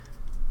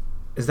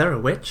Is there a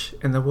witch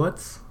in the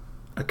woods?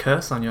 A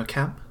curse on your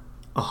camp?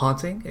 A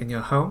haunting in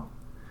your home?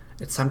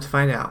 It's time to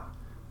find out.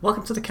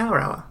 Welcome to the Cower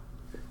Hour.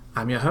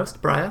 I'm your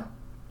host, Briar.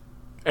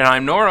 And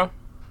I'm Nora.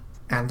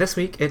 And this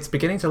week, it's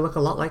beginning to look a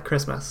lot like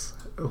Christmas.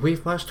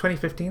 We've watched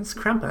 2015's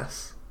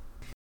Krampus.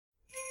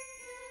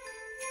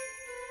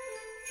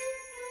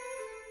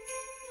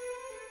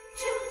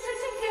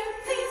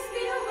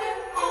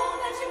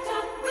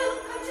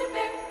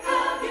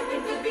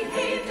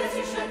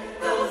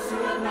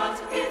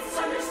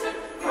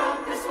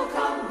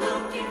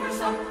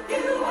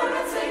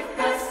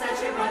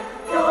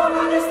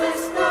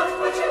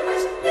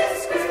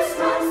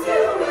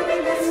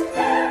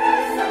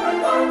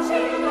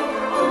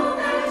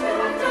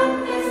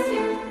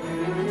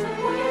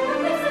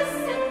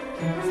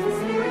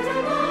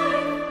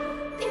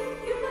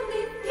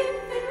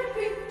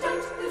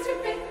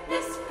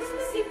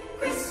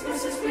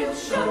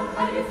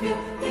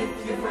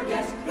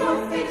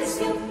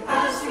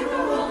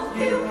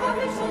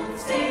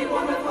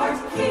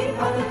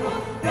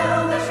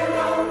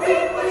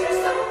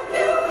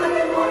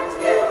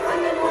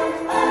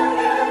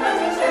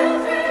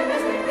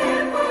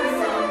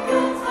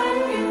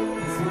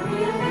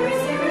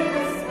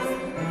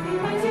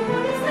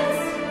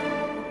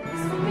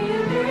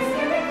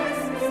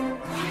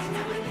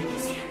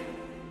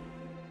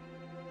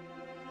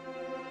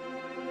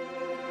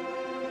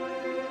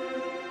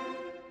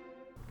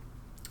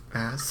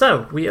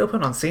 So, we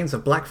open on scenes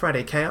of Black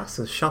Friday chaos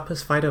as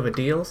shoppers fight over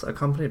deals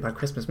accompanied by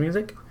Christmas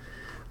music.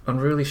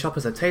 Unruly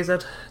shoppers are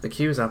tasered, the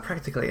queues are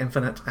practically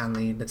infinite, and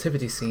the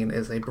nativity scene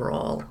is a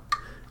brawl.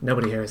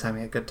 Nobody here is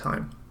having a good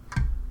time.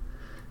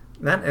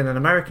 Then, in an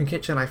American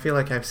kitchen I feel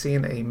like I've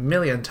seen a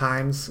million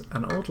times,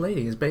 an old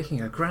lady is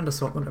baking a grand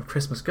assortment of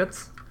Christmas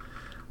goods.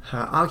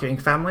 Her arguing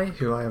family,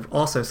 who I have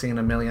also seen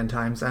a million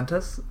times,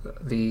 enters.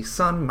 The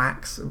son,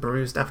 Max,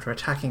 bruised after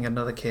attacking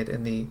another kid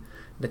in the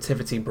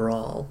nativity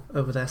brawl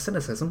over their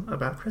cynicism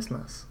about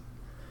Christmas.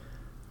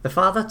 The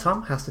father,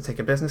 Tom, has to take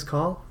a business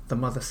call, the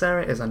mother,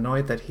 Sarah, is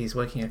annoyed that he's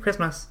working at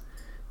Christmas,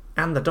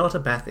 and the daughter,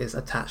 Beth, is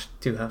attached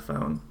to her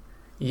phone.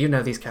 You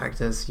know these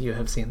characters, you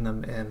have seen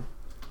them in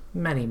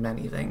many,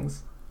 many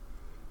things.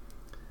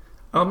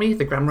 Omi,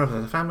 the grandmother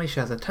of the family,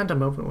 shares a tender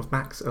moment with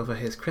Max over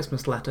his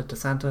Christmas letter to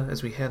Santa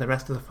as we hear the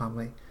rest of the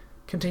family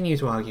continue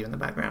to argue in the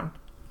background.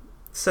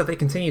 So they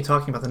continue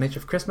talking about the nature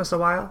of Christmas a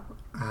while,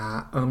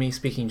 Omi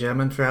speaking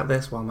German throughout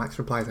this while Max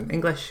replies in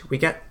English. We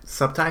get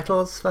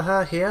subtitles for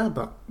her here,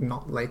 but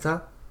not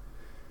later.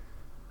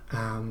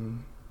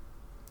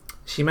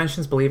 She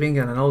mentions believing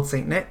in an old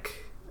Saint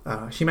Nick.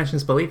 She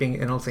mentions believing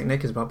in old Saint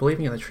Nick is about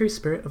believing in the true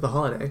spirit of the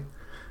holiday,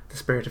 the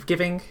spirit of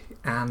giving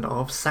and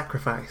of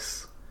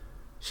sacrifice.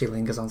 She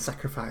lingers on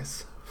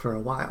sacrifice for a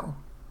while.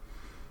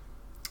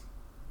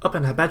 Up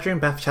in her bedroom,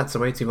 Beth chats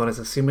away to what is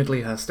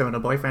assumedly her stoner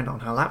boyfriend on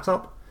her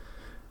laptop,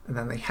 and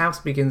then the house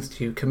begins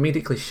to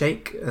comedically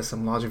shake as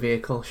some large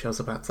vehicle shows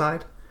up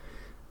outside.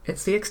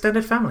 It's the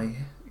extended family,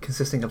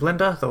 consisting of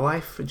Linda, the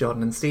wife,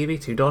 Jordan and Stevie,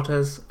 two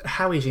daughters,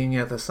 Howie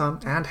Jr., the son,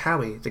 and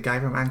Howie, the guy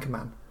from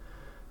Anchorman,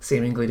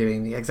 seemingly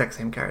doing the exact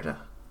same character.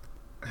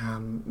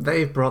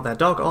 They've brought their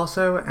dog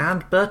also,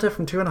 and Berta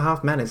from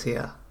 2.5 Men is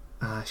here.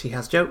 She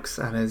has jokes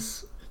and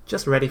is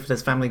just ready for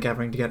this family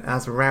gathering to get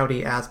as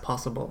rowdy as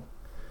possible.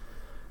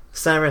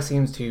 Sarah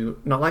seems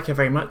to not like her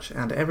very much,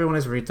 and everyone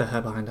is rude to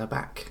her behind her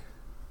back.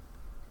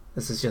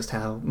 This is just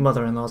how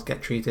mother-in-laws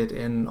get treated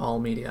in all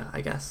media,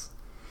 I guess.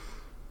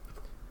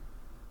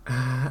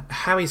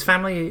 Howie's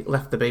family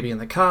left the baby in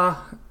the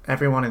car.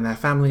 Everyone in their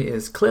family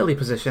is clearly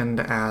positioned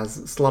as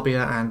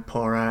slobbier and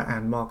poorer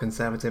and more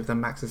conservative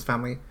than Max's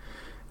family,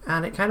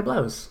 and it kind of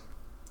blows.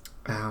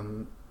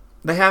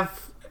 They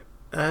have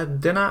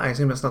dinner. I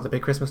assume it's not the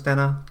big Christmas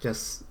dinner,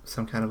 just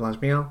some kind of large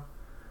meal.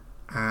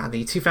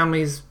 The two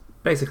families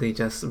basically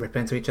just rip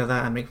into each other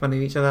and make fun of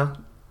each other.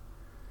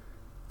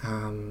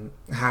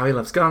 Howie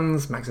loves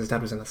guns, Max's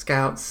dad was in the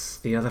Scouts,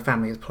 the other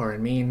family is poor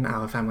and mean,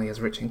 our family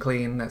is rich and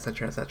clean,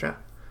 etc, etc.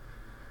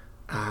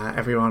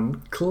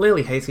 Everyone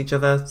clearly hates each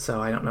other, so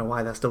I don't know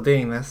why they're still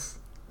doing this,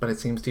 but it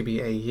seems to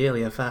be a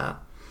yearly affair.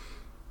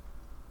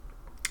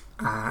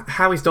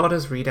 Howie's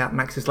daughters read out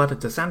Max's letter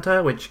to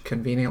Santa, which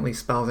conveniently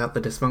spells out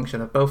the dysfunction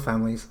of both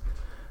families,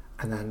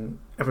 and then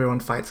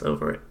everyone fights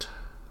over it.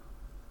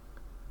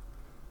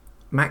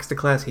 Max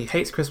declares he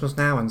hates Christmas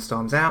now and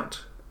storms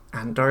out,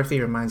 and Dorothy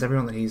reminds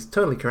everyone that he's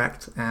totally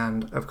correct,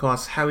 and of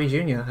course Howie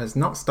Jr. has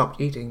not stopped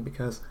eating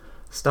because,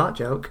 start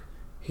joke,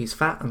 he's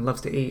fat and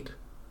loves to eat,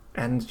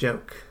 end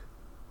joke.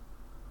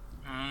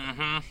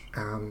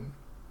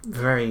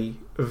 Very,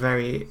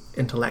 very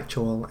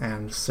intellectual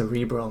and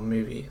cerebral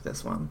movie,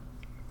 this one.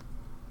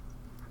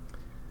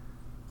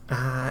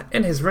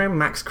 In his room,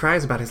 Max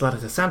cries about his letter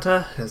to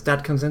Santa. His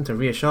dad comes in to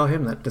reassure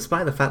him that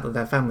despite the fact that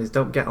their families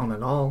don't get on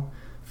at all,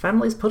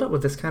 families put up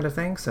with this kind of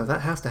thing, so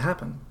that has to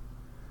happen.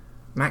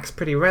 Max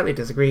pretty rarely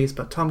disagrees,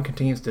 but Tom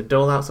continues to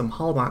dole out some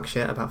Hallmark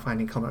shit about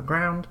finding common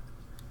ground.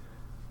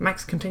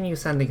 Max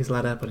continues sending his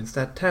letter, but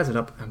instead tears it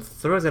up and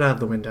throws it out of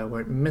the window,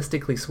 where it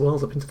mystically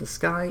swirls up into the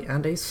sky,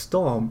 and a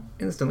storm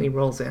instantly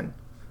rolls in.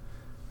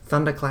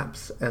 Thunder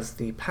claps as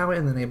the power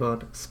in the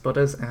neighborhood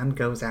sputters and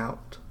goes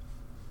out.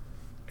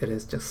 It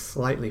is just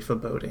slightly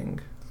foreboding.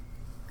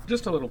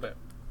 Just a little bit.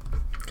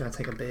 Gotta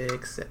take a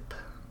big sip.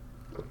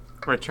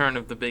 Return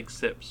of the big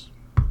sips.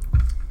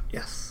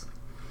 Yes.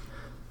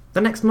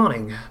 The next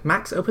morning,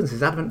 Max opens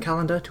his advent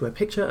calendar to a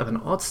picture of an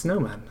odd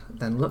snowman,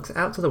 then looks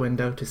out to the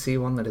window to see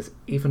one that is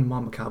even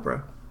more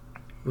macabre.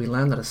 We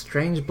learn that a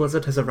strange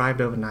blizzard has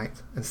arrived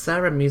overnight, and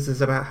Sarah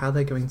muses about how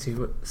they're going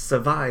to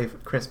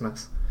survive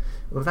Christmas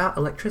without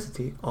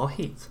electricity or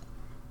heat.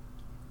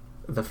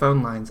 The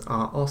phone lines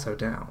are also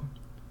down.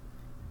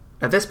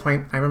 At this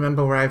point, I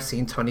remember where I've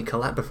seen Toni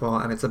Collette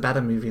before, and it's a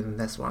better movie than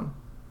this one.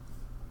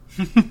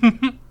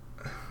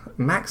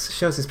 Max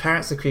shows his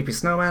parents the creepy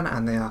snowman,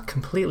 and they are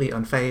completely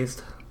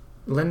unfazed.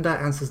 Linda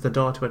answers the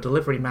door to a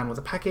delivery man with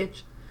a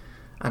package,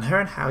 and her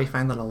and Howie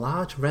find that a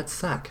large red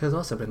sack has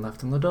also been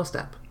left on the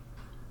doorstep.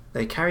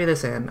 They carry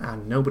this in,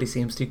 and nobody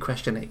seems to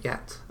question it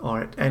yet, or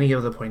at any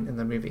other point in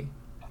the movie.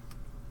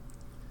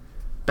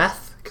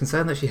 Beth,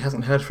 concerned that she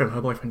hasn't heard from her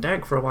boyfriend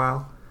Derek for a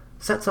while,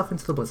 sets off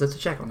into the blizzard to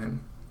check on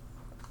him.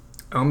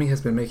 Omi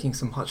has been making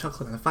some hot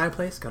chocolate in the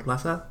fireplace, God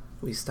bless her.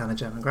 We stand a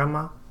German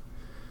grandma.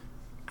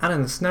 Out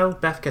in the snow,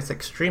 Beth gets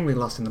extremely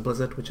lost in the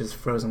blizzard, which has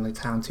frozen the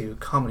town to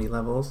comedy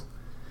levels.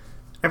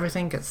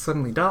 Everything gets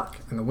suddenly dark,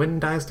 and the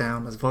wind dies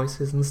down as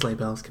voices and sleigh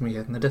bells can be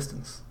heard in the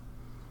distance.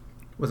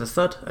 With a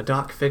thud, a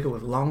dark figure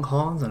with long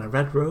horns and a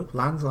red robe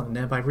lands on a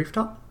nearby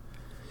rooftop.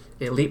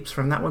 It leaps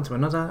from that one to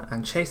another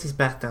and chases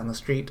Beth down the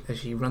street as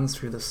she runs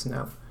through the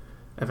snow,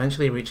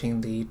 eventually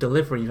reaching the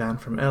delivery van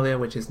from earlier,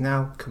 which is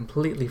now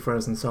completely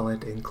frozen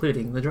solid,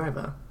 including the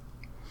driver.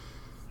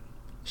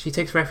 She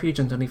takes refuge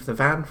underneath the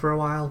van for a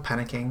while,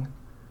 panicking,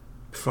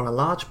 before a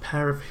large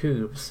pair of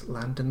hooves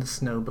land in the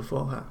snow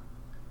before her.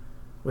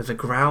 With a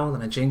growl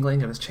and a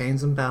jingling of its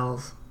chains and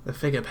bells, the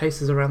figure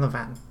paces around the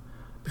van,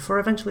 before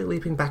eventually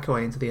leaping back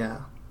away into the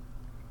air.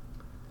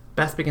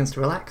 Beth begins to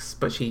relax,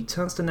 but she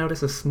turns to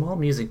notice a small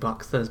music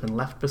box that has been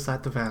left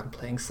beside the van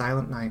playing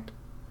Silent Night.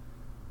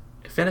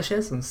 It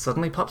finishes and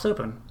suddenly pops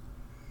open.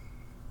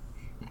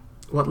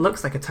 What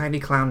looks like a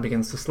tiny clown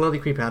begins to slowly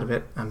creep out of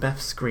it, and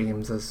Beth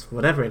screams as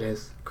whatever it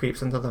is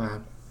creeps into the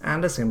van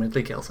and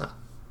assumedly kills her.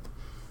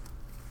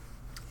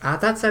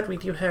 That said, we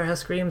do hear her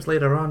screams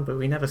later on, but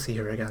we never see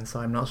her again, so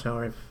I'm not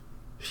sure if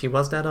she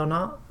was dead or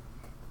not.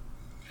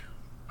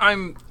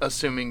 I'm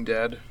assuming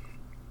dead.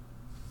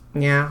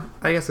 Yeah,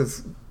 I guess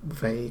it's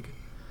vague,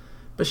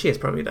 but she is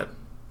probably dead.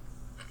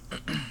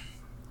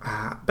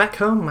 Back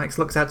home, Max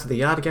looks out to the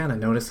yard again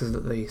and notices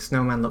that the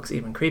snowman looks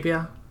even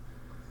creepier.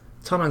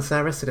 Tom and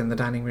Sarah sit in the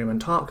dining room and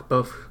talk,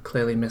 both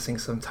clearly missing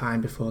some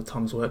time before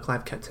Tom's work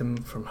life kept him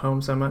from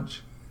home so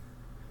much.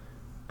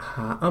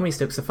 Omi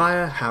stokes a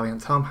fire. Howie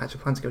and Tom hatch a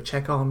plan to go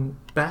check on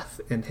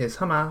Beth in his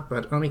Hummer,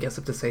 but Omi gets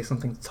up to say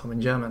something to Tom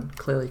in German,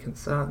 clearly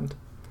concerned.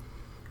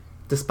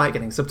 Despite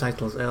getting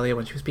subtitles earlier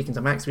when she was speaking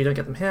to Max, we don't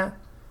get them here.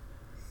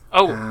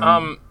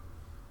 I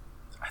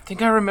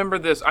think I remember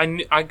this.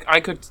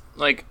 I could,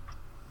 like,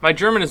 my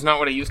German is not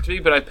what it used to be,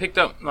 but I picked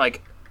up,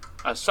 like,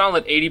 a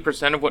solid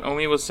 80% of what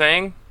Omi was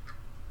saying.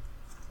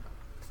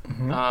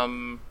 Mm-hmm.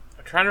 I'm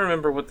trying to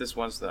remember what this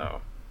was,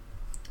 though.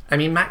 I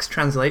mean, Max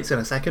translates in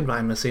a second, but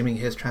I'm assuming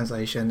his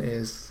translation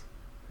is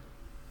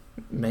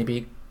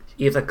maybe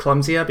either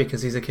clumsier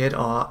because he's a kid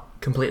or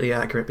completely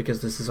accurate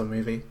because this is a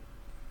movie.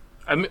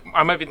 I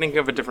might be thinking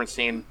of a different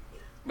scene,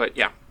 but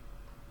yeah.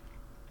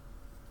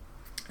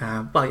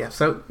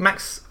 So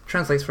Max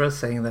translates for us,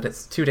 saying that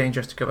it's too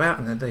dangerous to go out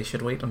and that they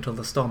should wait until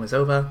the storm is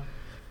over.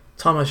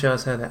 Tom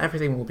assures her that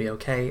everything will be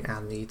okay,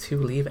 and the two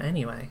leave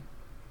anyway.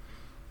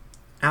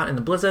 Out in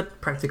the blizzard,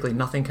 practically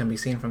nothing can be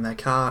seen from their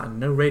car, and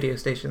no radio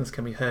stations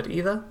can be heard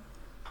either.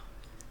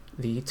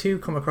 The two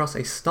come across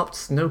a stopped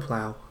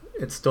snowplow,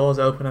 its doors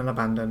open and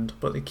abandoned,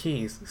 but the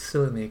keys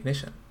still in the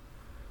ignition.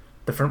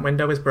 The front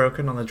window is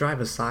broken on the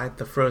driver's side,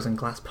 the frozen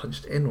glass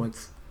punched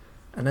inwards,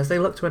 and as they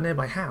look to a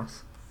nearby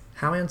house,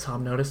 Howie and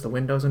Tom notice the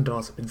windows and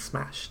doors have been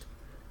smashed,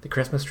 the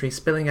Christmas tree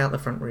spilling out the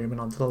front room and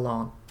onto the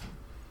lawn.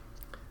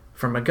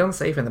 From a gun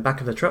safe in the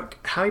back of the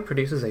truck, Howie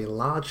produces a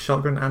large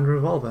shotgun and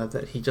revolver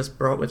that he just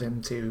brought with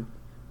him to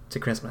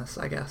Christmas,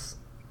 I guess.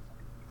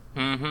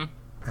 Mm-hmm.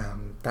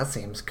 That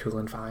seems cool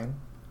and fine.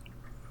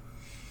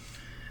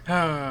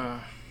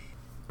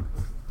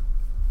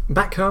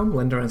 Back home,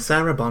 Linda and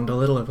Sarah bond a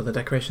little over the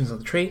decorations of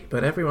the tree,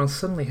 but everyone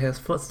suddenly hears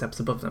footsteps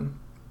above them.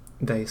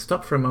 They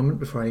stop for a moment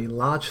before a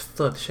large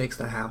thud shakes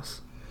their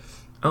house.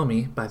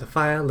 Omi, by the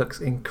fire, looks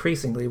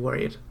increasingly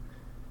worried.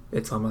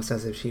 It's almost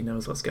as if she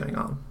knows what's going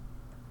on.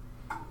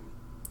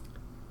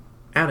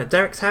 Out at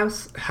Derek's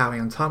house, Howie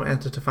and Tom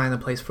enter to find the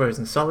place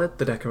frozen solid,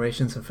 the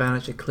decorations and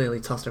furniture clearly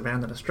tossed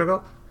around in a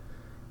struggle.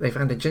 They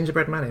find a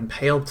gingerbread man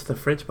impaled to the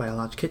fridge by a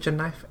large kitchen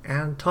knife,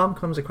 and Tom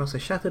comes across a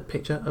shattered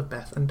picture of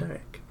Beth and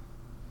Derek.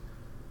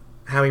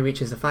 Howie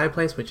reaches the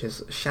fireplace, which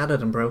is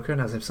shattered and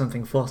broken as if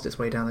something forced its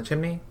way down the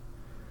chimney,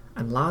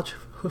 and large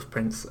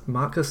hoofprints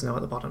mark the snow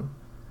at the bottom.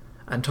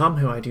 And Tom,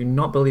 who I do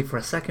not believe for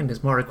a second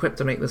is more equipped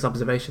to make this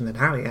observation than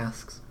Howie,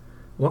 asks,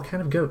 what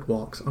kind of goat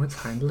walks on its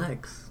hind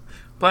legs?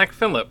 Black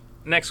Phillip.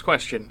 Next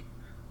question.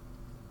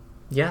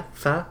 Yeah,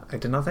 fair. I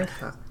did not think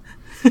of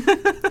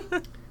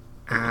that.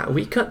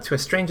 We cut to a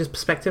stranger's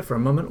perspective for a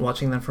moment,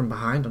 watching them from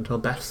behind until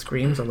Beth's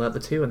screams alert the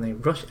two and they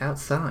rush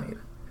outside.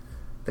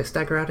 They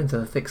stagger out into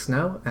the thick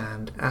snow,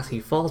 and as he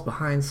falls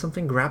behind,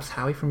 something grabs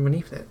Howie from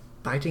beneath it,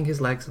 biting his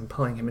legs and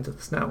pulling him into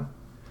the snow.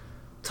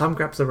 Tom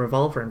grabs a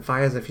revolver and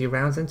fires a few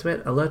rounds into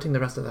it, alerting the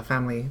rest of the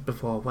family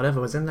before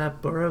whatever was in there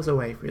burrows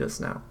away through the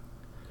snow.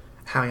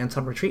 Howie and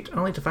Tom retreat,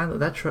 only to find that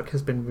their truck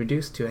has been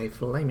reduced to a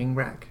flaming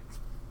wreck.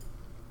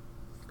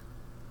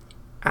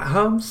 At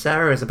home,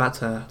 Sarah is about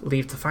to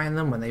leave to find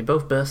them when they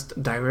both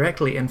burst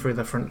directly in through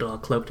the front door,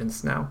 cloaked in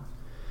snow.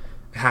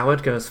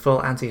 Howard goes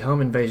full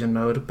anti-home invasion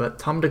mode, but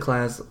Tom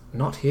declares,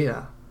 "Not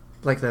here."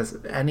 Like there's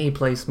any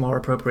place more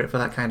appropriate for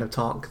that kind of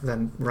talk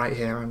than right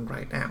here and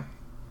right now.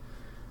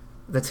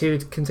 The two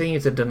continue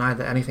to deny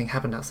that anything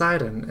happened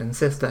outside and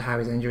insist that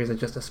Howie's injuries are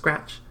just a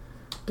scratch,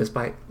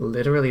 despite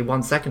literally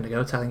 1 second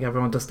ago telling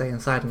everyone to stay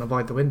inside and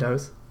avoid the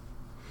windows.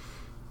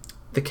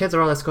 The kids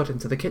are all escorted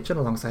into the kitchen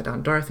alongside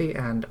Aunt Dorothy,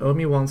 and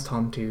Omi warns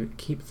Tom to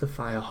keep the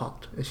fire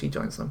hot as she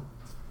joins them.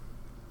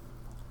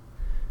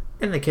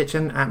 In the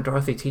kitchen, Aunt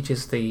Dorothy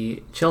teaches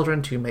the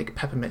children to make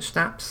peppermint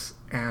schnapps,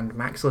 and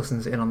Max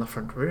listens in on the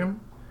front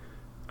room.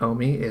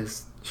 Omi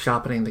is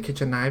sharpening the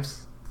kitchen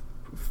knives,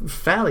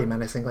 fairly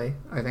menacingly,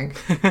 I think.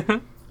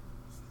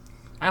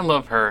 I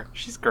love her.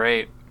 She's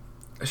great.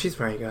 She's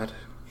very good.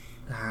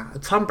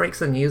 Tom breaks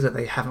the news that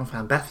they haven't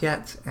found Beth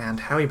yet, and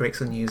Howie breaks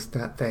the news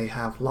that they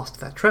have lost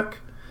their truck.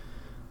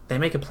 They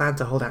make a plan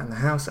to hold out in the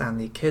house, and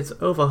the kids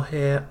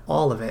overhear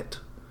all of it.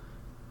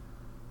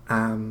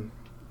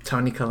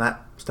 Toni Collette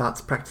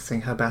starts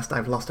practicing her best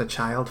 "I've lost a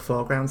child"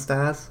 foreground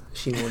stares.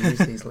 She will use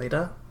these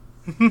later.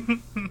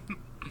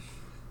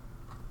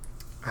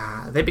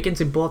 They begin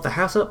to board the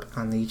house up,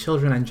 and the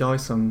children enjoy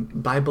some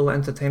Bible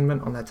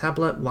entertainment on their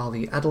tablet while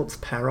the adults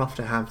pair off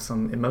to have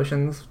some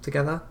emotions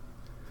together.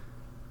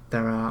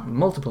 There are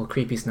multiple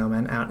creepy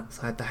snowmen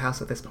outside the house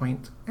at this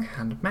point,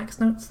 and Max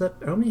notes that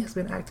Omi has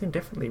been acting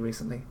differently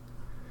recently.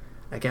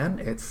 Again,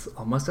 it's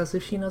almost as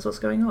if she knows what's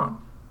going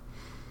on.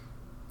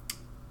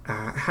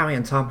 Howie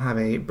and Tom have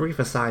a brief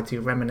aside to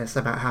reminisce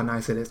about how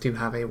nice it is to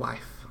have a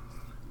wife.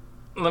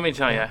 Let me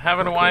tell you,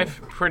 having a wife,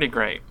 pretty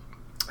great.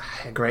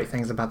 Great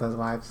things about those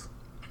wives.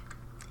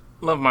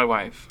 Love my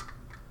wife.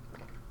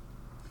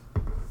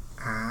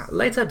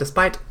 Later,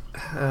 despite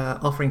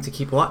offering to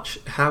keep watch,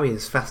 Howie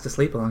is fast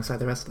asleep alongside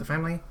the rest of the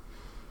family.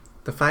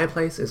 The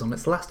fireplace is on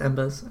its last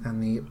embers,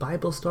 and the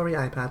Bible story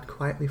iPad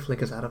quietly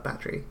flickers out of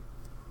battery.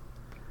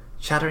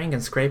 Chattering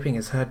and scraping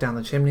is heard down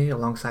the chimney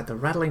alongside the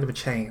rattling of a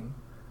chain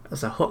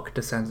as a hook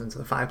descends into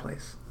the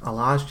fireplace, a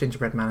large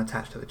gingerbread man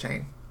attached to the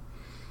chain.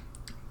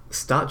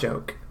 Start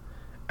joke.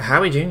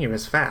 Howie Jr.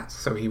 is fat,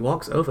 so he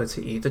walks over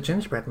to eat the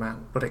gingerbread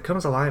man, but it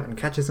comes alive and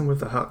catches him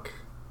with the hook.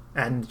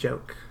 End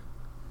joke.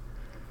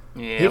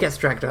 Yep. He gets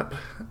dragged up,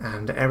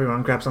 and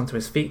everyone grabs onto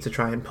his feet to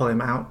try and pull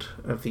him out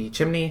of the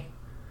chimney.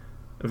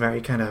 Very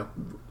kind of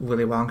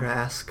Willy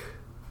Wonka-esque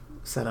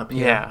setup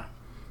here. Yeah.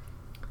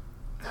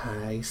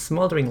 A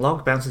smouldering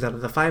log bounces out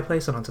of the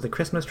fireplace and onto the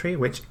Christmas tree,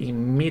 which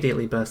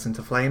immediately bursts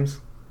into flames.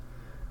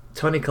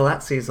 Toni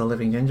Collette sees the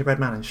living gingerbread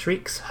man and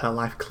shrieks, her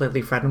life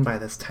clearly threatened by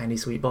this tiny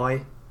sweet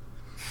boy.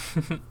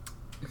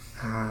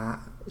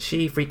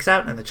 She freaks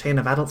out and the chain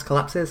of adults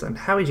collapses, and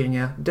Howie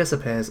Jr.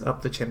 disappears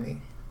up the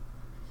chimney.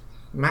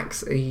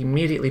 Max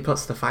immediately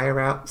puts the fire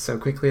out so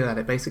quickly that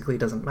it basically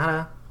doesn't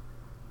matter,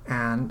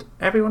 and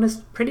everyone is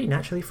pretty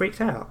naturally freaked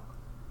out.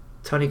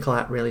 Toni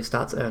Collette really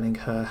starts earning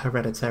her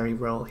hereditary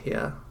role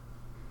here.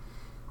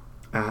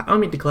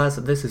 Omi declares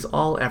that this is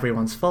all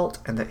everyone's fault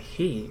and that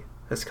he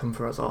has come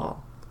for us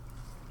all.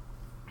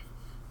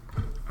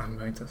 I'm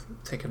going to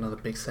take another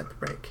big sip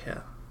break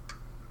here.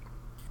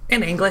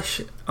 In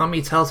English,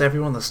 Omi tells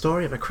everyone the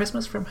story of a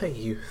Christmas from her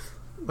youth,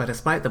 where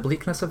despite the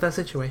bleakness of their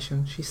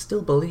situation, she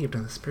still believed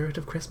in the spirit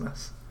of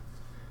Christmas.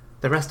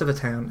 The rest of the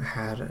town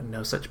had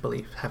no such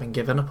belief, having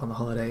given up on the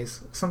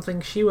holidays,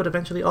 something she would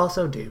eventually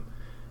also do,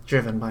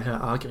 driven by her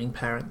arguing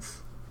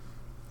parents.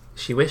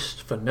 She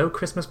wished for no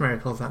Christmas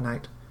miracles that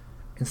night,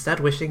 instead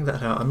wishing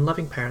that her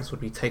unloving parents would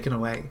be taken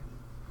away.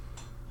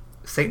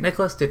 St.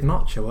 Nicholas did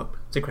not show up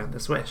to grant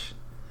this wish.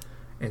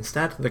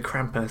 Instead, the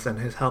Krampus and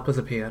his helpers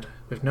appeared,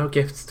 with no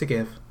gifts to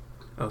give,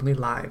 only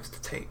lives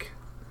to take.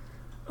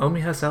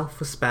 Omi herself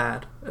was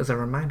spared, as a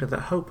reminder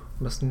that hope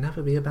must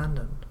never be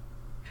abandoned.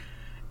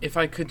 If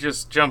I could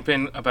just jump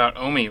in about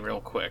Omi real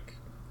quick.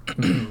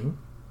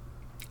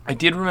 I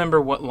did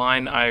remember what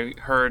line I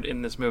heard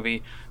in this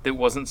movie that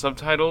wasn't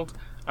subtitled.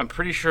 I'm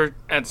pretty sure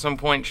at some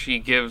point she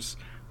gives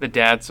the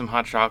dad some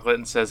hot chocolate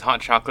and says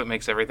hot chocolate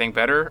makes everything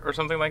better or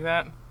something like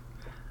that.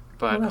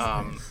 But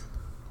nice.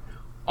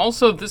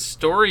 Also this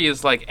story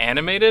is like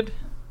animated.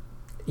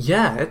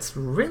 Yeah, it's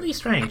really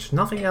strange.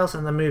 Nothing else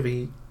in the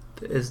movie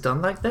is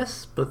done like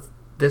this, but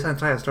this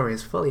entire story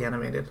is fully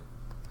animated.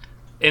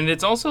 And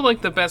it's also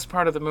like the best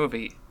part of the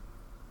movie.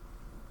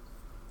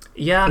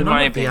 Yeah, in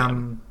my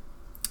opinion.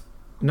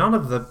 None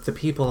of the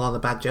people or the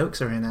bad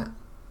jokes are in it.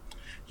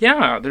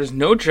 Yeah, there's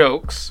no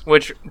jokes,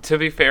 which, to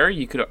be fair,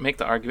 you could make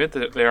the argument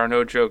that there are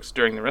no jokes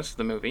during the rest of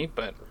the movie,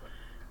 but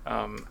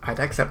I'd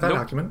accept that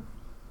argument.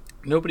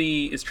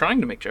 Nobody is trying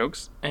to make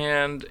jokes,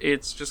 and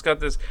it's just got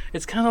this...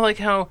 It's kind of like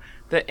how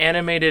the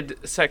animated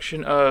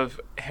section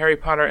of Harry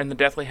Potter and the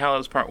Deathly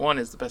Hallows Part 1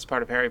 is the best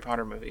part of Harry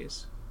Potter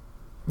movies.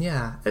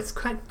 Yeah, it's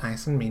quite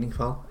nice and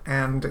meaningful.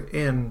 And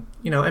in,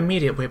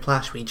 immediate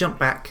whiplash, we jump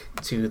back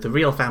to the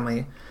real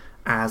family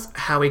as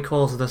Howie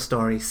calls the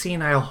story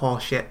senile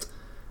horseshit,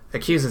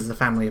 accuses the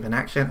family of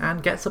inaction,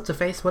 and gets up to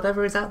face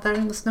whatever is out there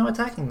in the snow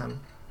attacking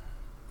them.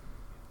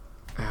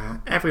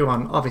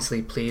 Everyone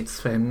obviously pleads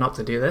for him not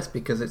to do this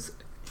because it's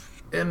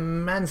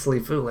immensely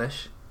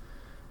foolish.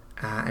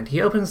 And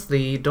he opens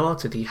the door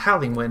to the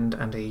howling wind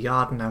and a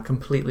yard now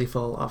completely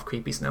full of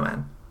creepy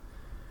snowmen.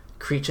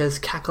 Creatures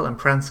cackle and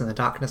prance in the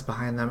darkness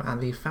behind them,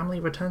 and the family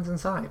returns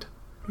inside.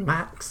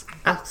 Max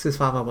asks his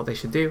father what they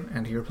should do,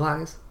 and he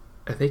replies,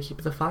 they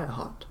keep the fire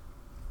hot.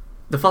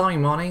 The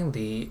following morning,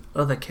 the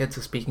other kids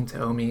are speaking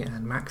to Omi,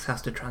 and Max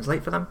has to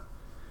translate for them.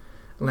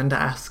 Linda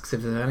asks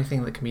if there's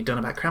anything that can be done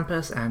about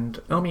Krampus,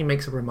 and Omi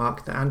makes a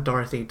remark that Aunt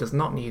Dorothy does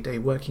not need a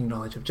working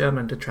knowledge of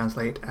German to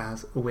translate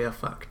as "we're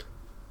fucked."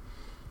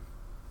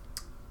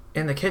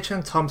 In the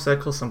kitchen, Tom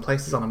circles some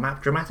places on a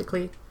map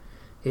dramatically.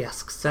 He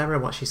asks Sarah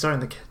what she saw in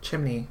the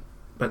chimney,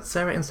 but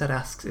Sarah instead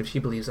asks if she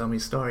believes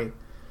Omi's story,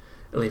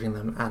 leaving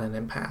them at an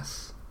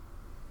impasse.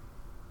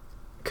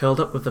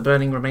 Curled up with the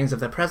burning remains of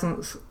their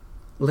presents,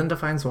 Linda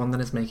finds one that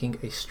is making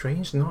a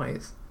strange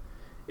noise.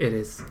 It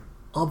is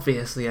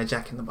obviously a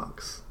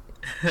jack-in-the-box.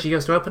 She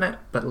goes to open it,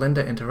 but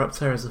Linda interrupts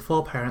her as the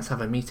four parents have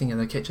a meeting in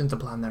the kitchen to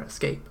plan their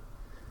escape.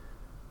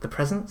 The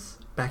presents,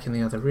 back in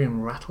the other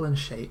room, rattle and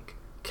shake,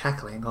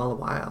 cackling all the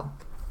while.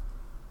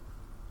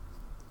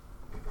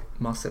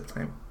 More sip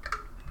time.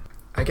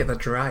 I get the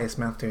driest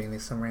mouth doing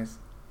these summaries.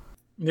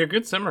 They're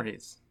good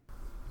summaries.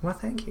 Well,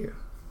 thank you.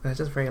 They're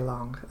just very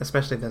long,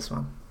 especially this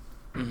one.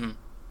 Mm-hmm.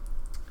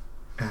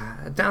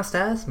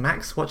 Downstairs,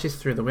 Max watches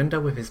through the window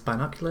with his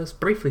binoculars,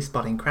 briefly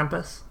spotting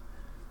Krampus.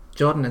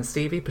 Jordan and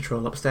Stevie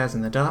patrol upstairs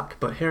in the dark,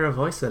 but hear a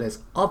voice that is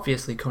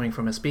obviously coming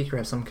from a speaker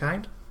of some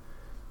kind.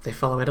 They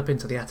follow it up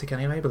into the attic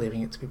anyway,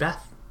 believing it to be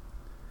Beth.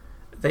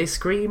 They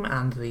scream,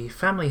 and the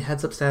family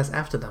heads upstairs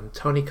after them,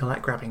 Tony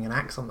Collette grabbing an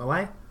axe on the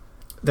way.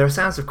 There are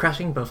sounds of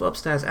crashing both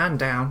upstairs and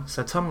down,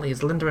 so Tom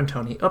leads Linda and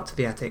Tony up to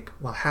the attic,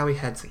 while Howie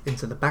heads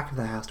into the back of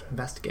the house to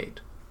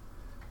investigate.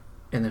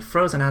 In the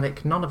frozen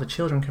attic, none of the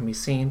children can be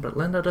seen, but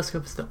Linda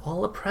discovers that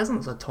all the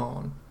presents are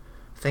torn,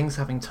 things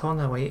having torn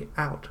their way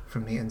out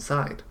from the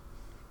inside.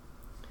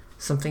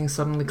 Something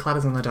suddenly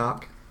clatters in the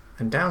dark,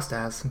 and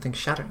downstairs something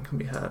shattering can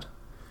be heard.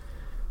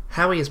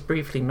 Howie is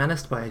briefly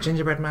menaced by a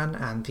gingerbread man,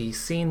 and the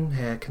scene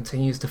here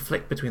continues to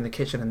flick between the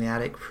kitchen and the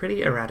attic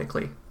pretty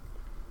erratically.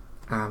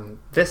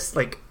 This,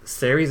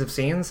 series of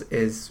scenes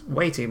is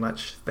way too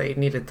much. They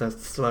needed to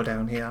slow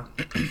down here.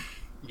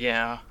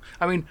 Yeah.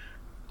 I mean,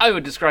 I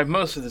would describe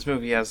most of this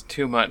movie as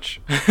too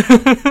much.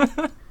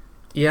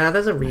 Yeah,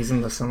 there's a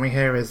reason the summary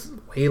here is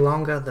way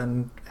longer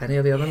than any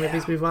of the other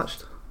movies we've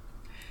watched.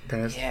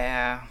 There's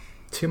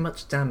too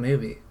much damn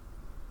movie.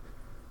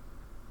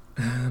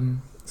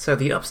 So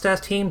the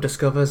upstairs team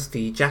discovers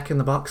the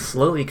jack-in-the-box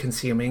slowly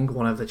consuming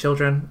one of the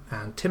children,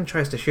 and Tim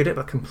tries to shoot it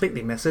but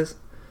completely misses.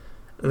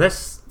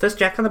 This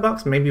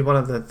jack-in-the-box may be one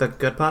of the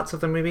good parts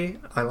of the movie.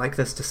 I like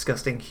this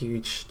disgusting,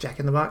 huge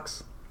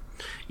jack-in-the-box.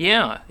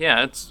 Yeah,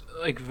 it's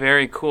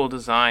very cool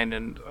design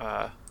and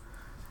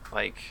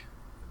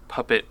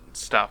puppet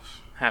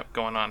stuff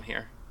going on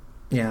here.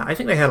 Yeah, I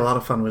think they had a lot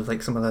of fun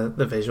with some of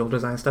the visual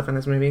design stuff in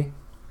this movie.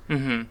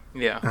 Mm-hmm.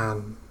 Yeah.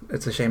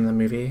 It's a shame the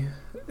movie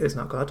is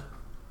not good.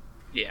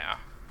 Yeah.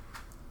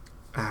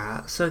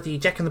 So the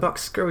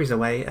jack-in-the-box scurries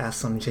away as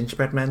some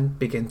gingerbread men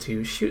begin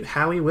to shoot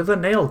Howie with a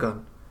nail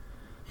gun.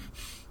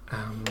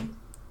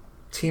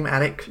 Team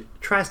Attic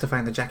tries to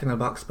find the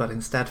jack-in-the-box, but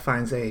instead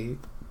finds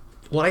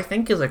what I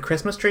think is a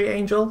Christmas tree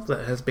angel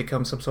that has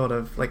become some sort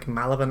of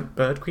malevolent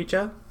bird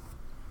creature.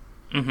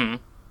 Mm-hmm.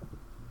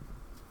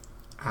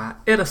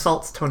 It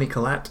assaults Tony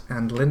Collette,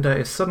 and Linda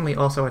is suddenly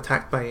also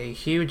attacked by a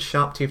huge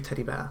sharp-toothed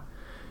teddy bear,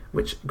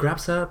 which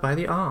grabs her by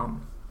the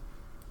arm.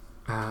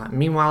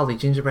 Meanwhile, the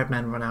gingerbread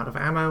men run out of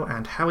ammo,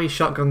 and Howie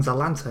shotguns a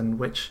lantern,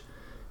 which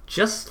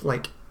just,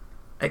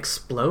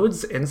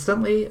 explodes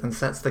instantly and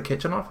sets the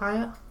kitchen on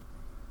fire.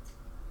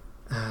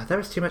 There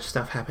is too much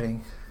stuff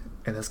happening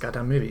in this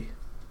goddamn movie.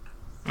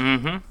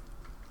 Mm-hmm.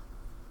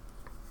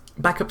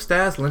 Back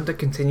upstairs, Linda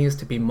continues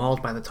to be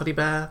mauled by the teddy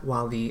bear,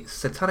 while the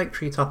satanic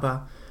tree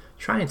topper,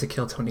 trying to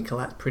kill Tony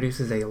Collette,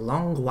 produces a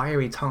long,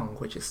 wiry tongue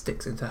which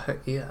sticks into her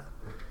ear.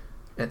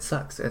 It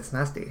sucks. It's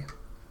nasty.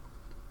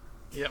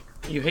 Yep.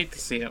 You hate to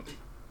see it.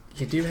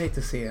 You do hate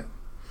to see it.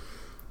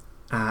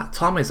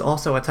 Tom is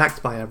also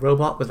attacked by a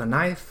robot with a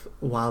knife,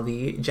 while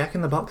the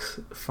jack-in-the-box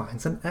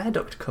finds an air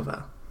duct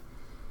cover.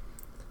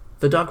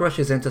 The dog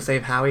rushes in to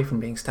save Howie from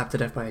being stabbed to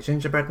death by a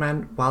gingerbread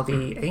man, while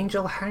the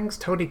angel hangs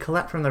Tony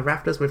Collette from the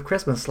rafters with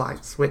Christmas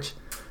lights, which...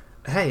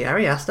 Hey,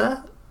 Ari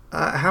Aster?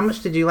 How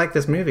much did you like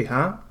this movie,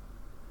 huh?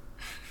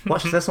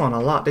 Watched this one a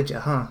lot, did you,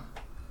 huh?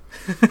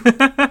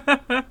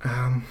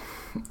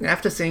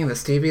 After seeing that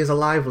Stevie is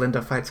alive,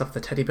 Linda fights off the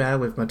teddy bear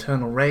with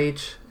maternal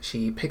rage.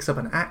 She picks up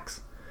an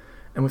axe,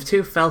 and with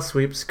 2 fell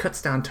swoops,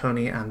 cuts down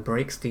Tony and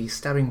breaks the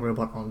stabbing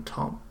robot on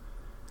Tom.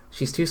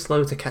 She's too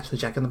slow to catch the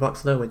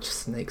Jack-in-the-Box though, which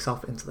snakes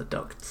off into the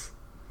ducts.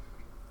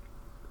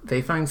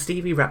 They find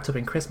Stevie wrapped up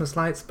in Christmas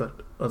lights,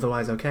 but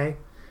otherwise okay,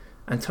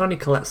 and Tony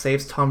Collette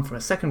saves Tom from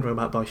a second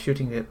robot by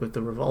shooting it with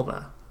the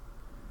revolver.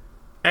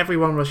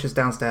 Everyone rushes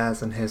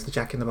downstairs and hears the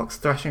Jack-in-the-Box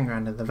thrashing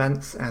around in the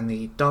vents, and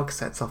the dog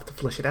sets off to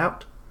flush it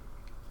out.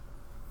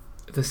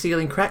 The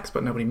ceiling cracks,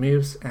 but nobody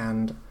moves,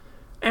 and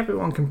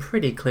everyone can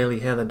pretty clearly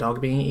hear the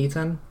dog being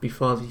eaten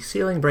before the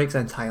ceiling breaks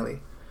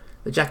entirely,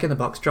 the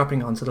Jack-in-the-Box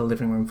dropping onto the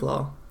living room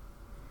floor.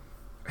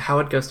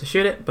 Howard goes to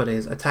shoot it, but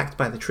is attacked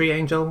by the tree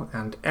angel,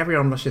 and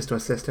everyone rushes to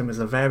assist him as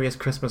the various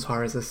Christmas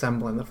horrors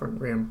assemble in the front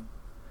room.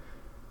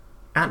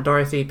 Aunt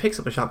Dorothy picks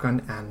up a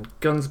shotgun and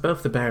guns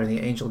both the bear and the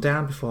angel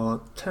down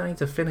before turning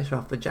to finish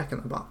off the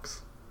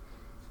Jack-in-the-Box.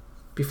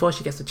 Before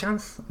she gets a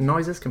chance,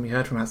 noises can be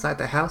heard from outside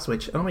the house,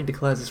 which Omi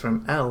declares is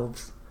from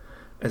elves,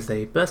 as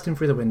they burst in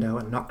through the window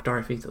and knock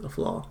Dorothy to the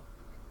floor.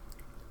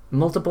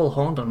 Multiple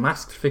horned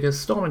unmasked figures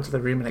storm into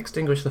the room and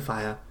extinguish the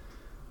fire,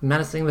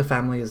 menacing the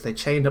family as they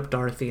chained up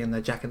Dorothy and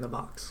the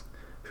Jack-in-the-Box,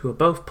 who are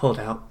both pulled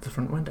out the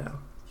front window.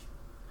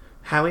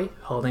 Howie,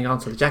 holding on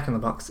to the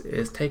Jack-in-the-Box,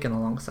 is taken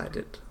alongside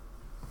it.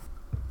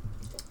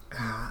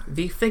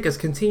 The figures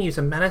continue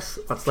to menace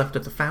what's left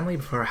of the family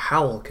before a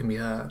howl can be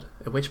heard,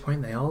 at which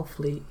point they all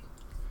flee.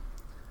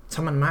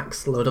 Tom and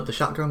Max load up the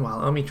shotgun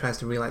while Omi tries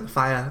to relight the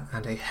fire,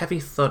 and a heavy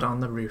thud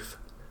on the roof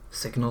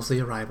signals the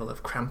arrival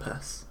of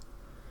Krampus.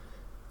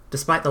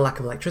 Despite the lack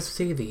of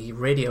electricity, the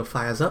radio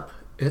fires up.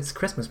 It's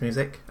Christmas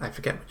music, I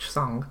forget which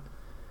song.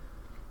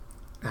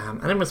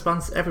 And in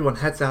response, everyone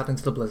heads out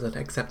into the blizzard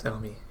except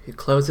Omi, who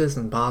closes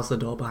and bars the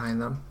door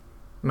behind them.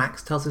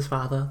 Max tells his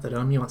father that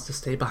Omi wants to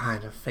stay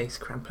behind and face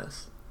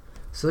Krampus,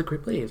 so the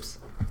group leaves.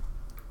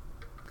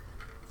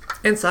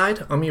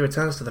 Inside, Omi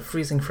returns to the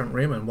freezing front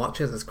room and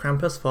watches as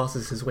Krampus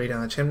forces his way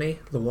down the chimney,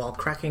 the wall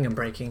cracking and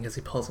breaking as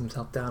he pulls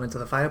himself down into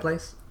the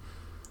fireplace.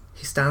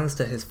 He stands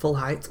to his full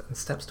height and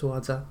steps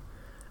towards her,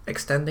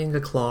 extending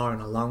a claw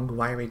and a long,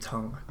 wiry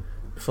tongue,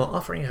 before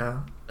offering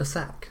her a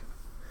sack.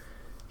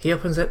 He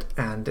opens it,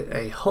 and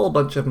a whole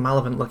bunch of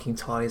malevolent-looking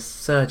toys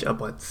surge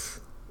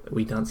upwards.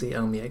 We don't see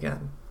Omi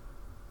again.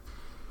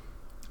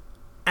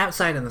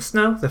 Outside in the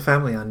snow, the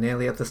family are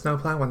nearly at the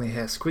snowplow when they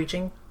hear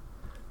screeching.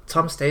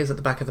 Tom stays at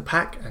the back of the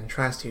pack and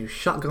tries to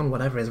shotgun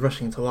whatever is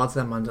rushing towards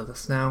them under the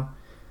snow.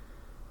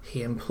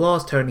 He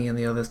implores Tony and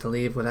the others to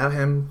leave without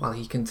him while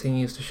he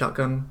continues to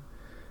shotgun,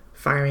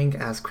 firing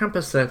as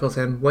Krampus circles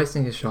him,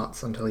 wasting his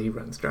shots until he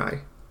runs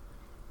dry.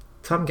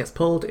 Tom gets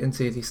pulled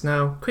into the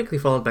snow, quickly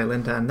followed by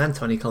Linda and then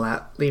Tony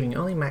Collette, leaving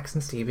only Max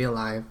and Stevie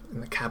alive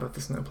in the cab of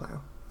the snowplow.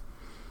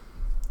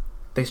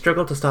 They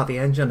struggle to start the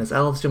engine as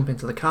elves jump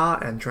into the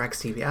car and drag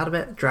Stevie out of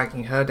it,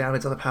 dragging her down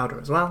into the powder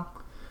as well.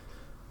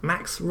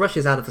 Max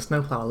rushes out of the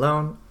snowplow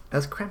alone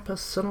as Krampus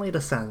suddenly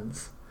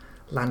descends,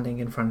 landing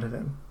in front of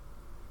him.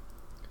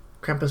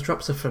 Krampus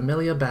drops a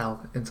familiar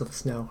bell into the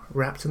snow,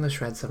 wrapped in the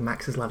shreds of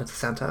Max's letter to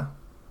Santa.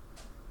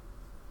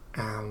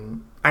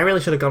 I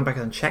really should have gone back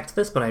and checked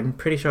this, but I'm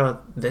pretty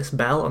sure this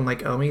bell,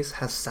 unlike Omi's,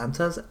 has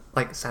Santa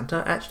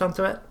etched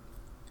onto it.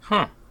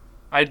 Huh.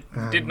 I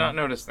did not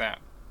notice that.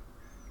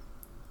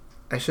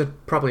 I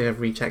should probably have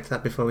rechecked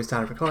that before we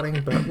started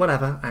recording, but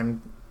whatever.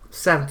 I'm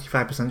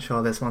 75%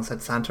 sure this one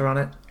said Santa on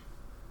it.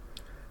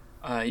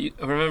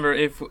 Remember,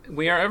 if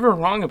we are ever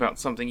wrong about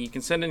something, you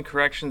can send in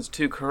corrections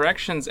to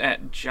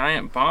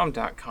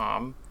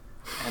corrections@giantbomb.com,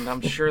 and I'm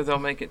sure they'll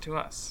make it to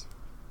us.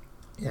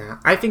 Yeah,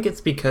 I think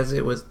it's because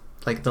it was,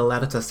 like, the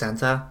letter to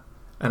Santa,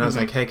 and I was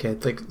like, hey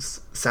kid, like,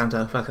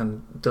 Santa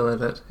fucking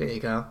delivered, here you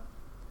go.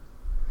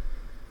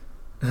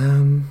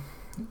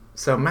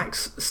 So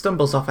Max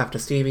stumbles off after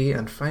Stevie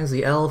and finds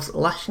the elves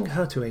lashing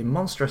her to a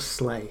monstrous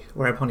sleigh,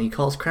 whereupon he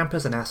calls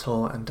Krampus an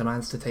asshole and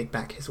demands to take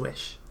back his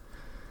wish.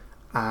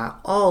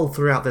 All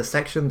throughout this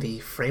section, the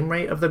frame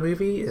rate of the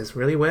movie is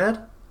really weird.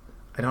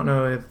 I don't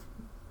know if...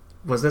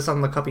 Was this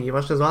on the copy you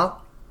watched as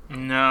well?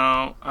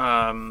 No,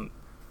 I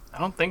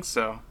don't think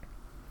so.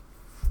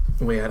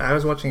 Weird. I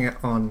was watching it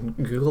on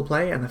Google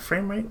Play, and the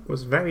frame rate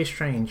was very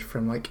strange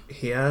from, like,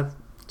 here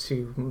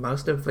to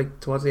most of,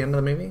 like, towards the end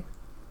of the movie.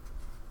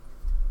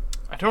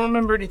 I don't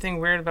remember anything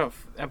weird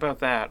about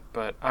that,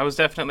 but I was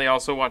definitely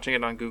also watching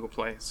it on Google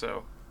Play,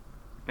 so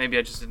maybe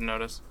I just didn't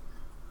notice.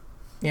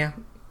 Yeah,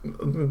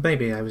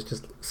 maybe I was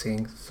just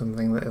seeing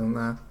something that isn't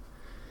there.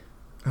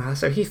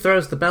 So he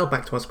throws the bell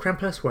back towards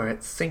Krampus, where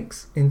it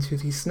sinks into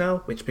the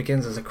snow, which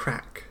begins as a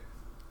crack.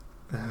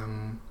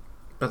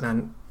 But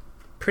then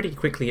pretty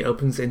quickly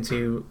opens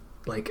into,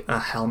 like, a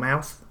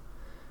hellmouth,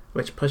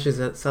 which pushes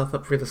itself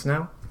up through the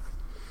snow.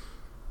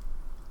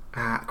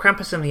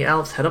 Krampus and the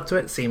elves head up to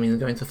it, seemingly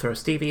going to throw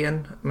Stevie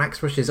in.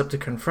 Max rushes up to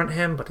confront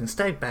him, but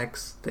instead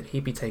begs that he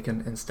be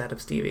taken instead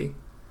of Stevie.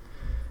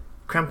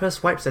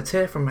 Krampus wipes a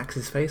tear from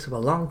Max's face with a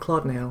long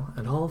clawed nail,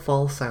 and all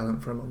fall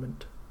silent for a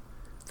moment.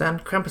 Then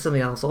Krampus and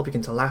the elves all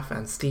begin to laugh,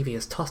 and Stevie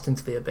is tossed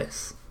into the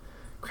abyss,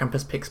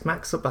 Krampus picks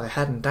Max up by the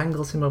head and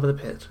dangles him over the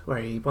pit, where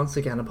he once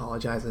again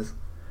apologizes.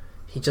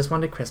 He just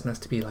wanted Christmas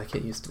to be like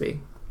it used to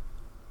be.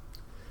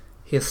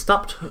 He is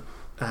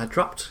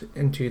dropped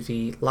into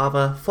the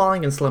lava,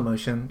 falling in slow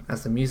motion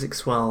as the music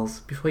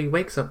swells before he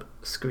wakes up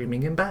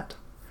screaming in bed.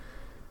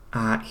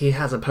 He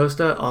has a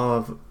poster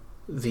of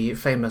the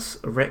famous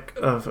Rick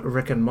of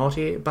Rick and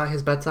Morty by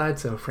his bedside,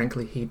 so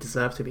frankly he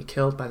deserved to be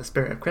killed by the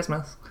spirit of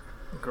Christmas.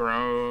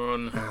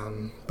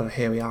 Groan. But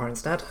here we are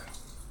instead.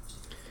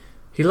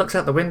 He looks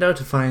out the window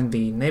to find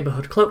the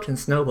neighbourhood cloaked in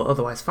snow but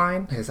otherwise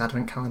fine, his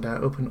advent calendar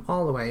open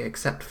all the way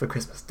except for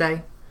Christmas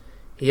Day.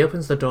 He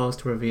opens the doors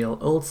to reveal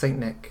old St.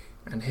 Nick,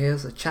 and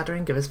hears a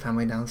chattering of his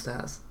family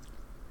downstairs.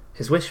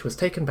 His wish was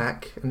taken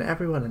back, and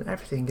everyone and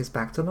everything is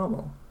back to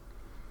normal.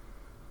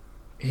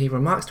 He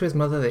remarks to his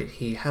mother that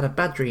he had a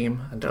bad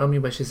dream, and Omi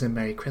wishes him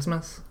Merry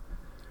Christmas.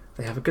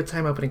 They have a good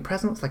time opening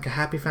presents like a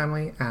happy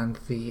family, and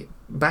the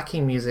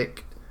backing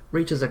music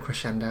reaches a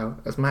crescendo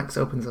as Max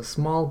opens a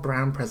small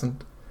brown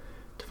present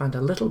to find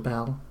a little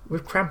bell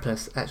with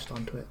Krampus etched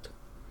onto it.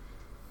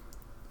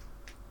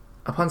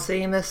 Upon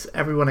seeing this,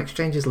 everyone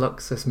exchanges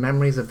looks as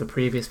memories of the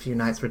previous few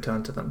nights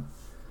return to them.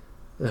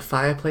 The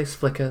fireplace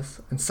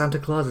flickers, and Santa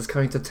Claus is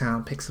coming to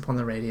town picks up on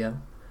the radio,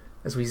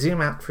 as we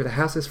zoom out through the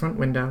house's front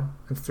window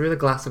and through the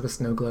glass of a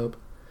snow globe,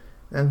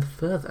 then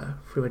further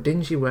through a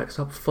dingy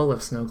workshop full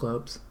of snow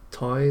globes,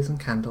 toys and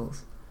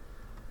candles.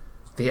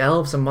 The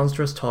elves and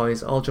monstrous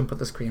toys all jump at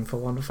the screen for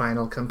one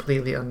final,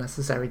 completely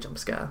unnecessary jump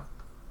scare.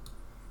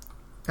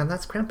 And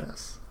that's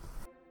Krampus.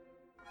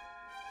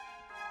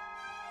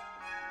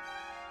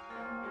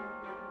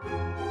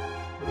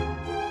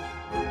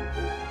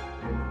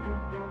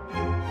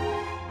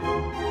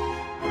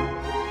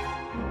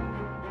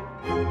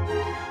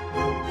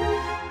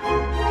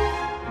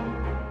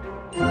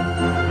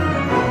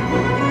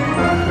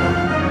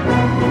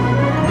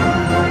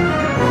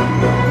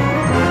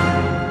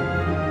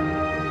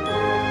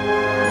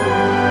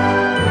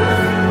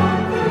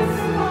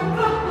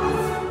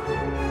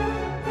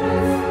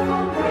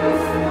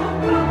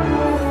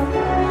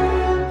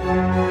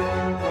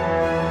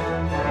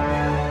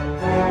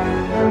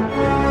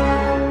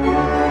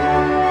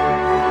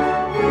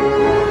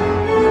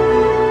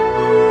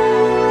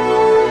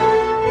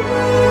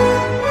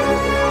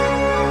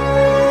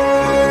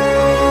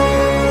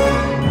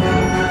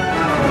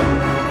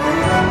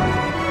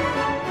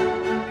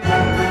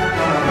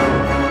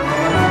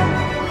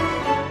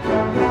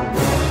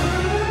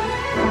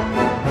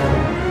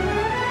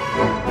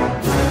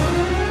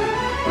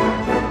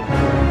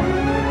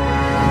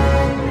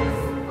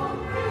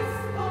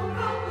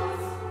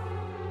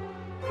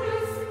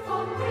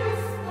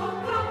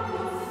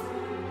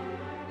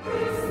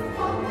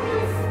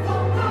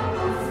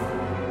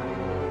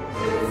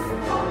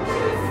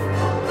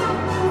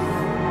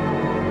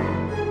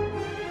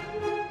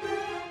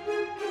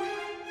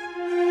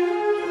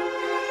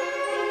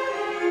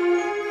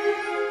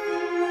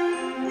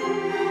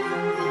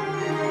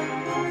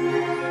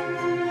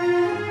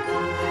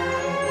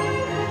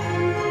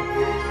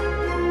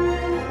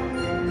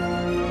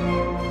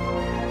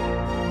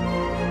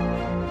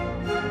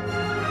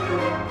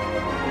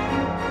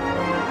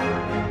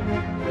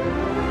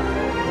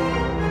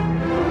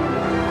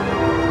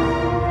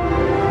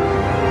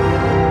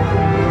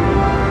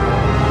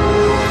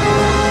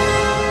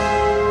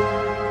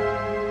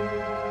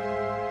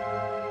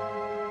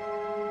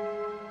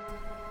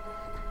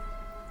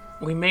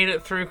 We made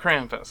it through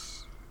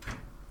Krampus.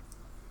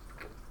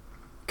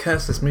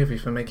 Curse this movie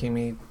for making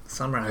me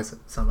summarize it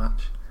so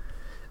much.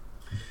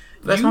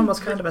 This one was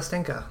kind of a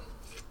stinker.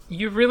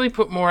 You really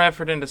put more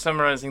effort into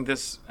summarizing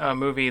this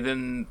movie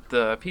than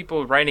the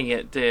people writing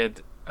it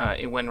did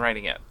when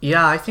writing it.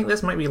 Yeah, I think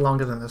this might be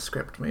longer than the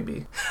script,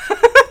 maybe.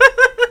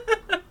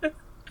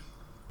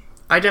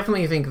 I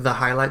definitely think the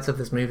highlights of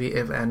this movie,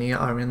 if any,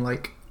 are in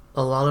like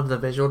a lot of the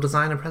visual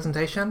design and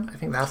presentation. I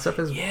think that stuff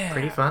is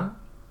pretty fun.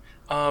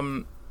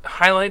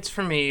 Highlights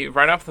for me,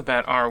 right off the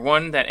bat, are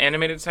 1, that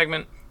animated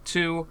segment,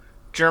 2,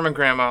 German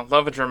grandma,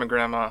 love a German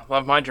grandma,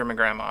 love my German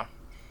grandma.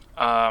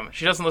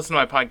 She doesn't listen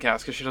to my podcast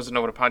because she doesn't know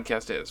what a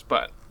podcast is,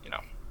 but, you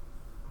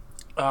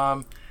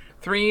know.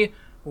 3,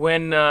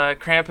 when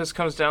Krampus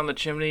comes down the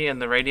chimney and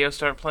the radio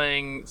start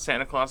playing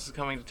Santa Claus is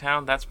Coming to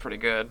Town, that's pretty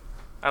good.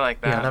 I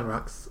like that. Yeah, that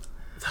rocks.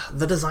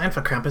 The design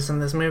for Krampus in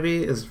this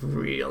movie is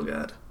real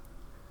good.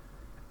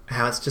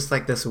 How it's just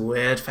like this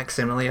weird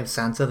facsimile of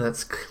Santa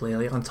that's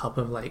clearly on top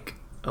of like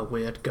a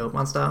weird goat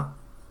monster.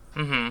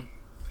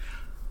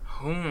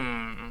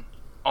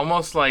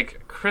 Almost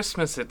like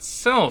Christmas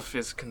itself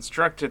is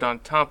constructed on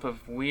top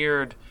of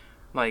weird,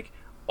 like,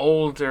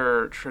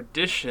 older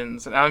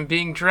traditions, and I'm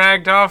being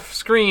dragged off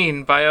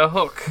screen by a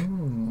hook.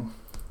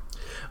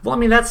 Well, I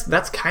mean,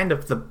 that's kind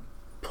of the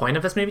point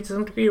of this movie to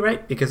some degree,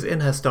 right? Because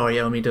in her story,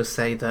 Omi does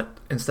say that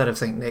instead of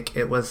Saint Nick,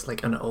 it was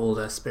like an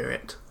older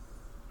spirit.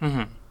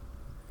 I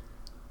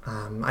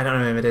don't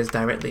know if it is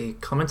directly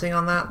commenting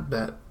on that,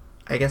 but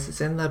I guess it's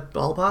in the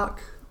ballpark.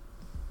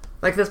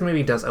 Like, this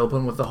movie does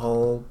open with the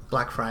whole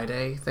Black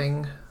Friday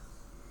thing.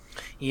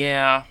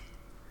 Yeah.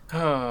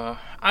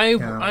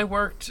 I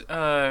worked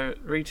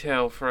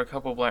retail for a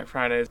couple Black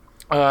Fridays.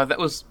 That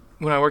was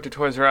when I worked at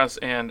Toys R Us,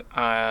 and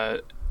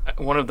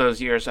one of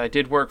those years I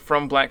did work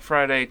from Black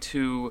Friday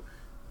to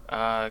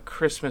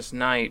Christmas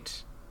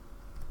night.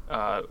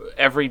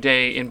 Every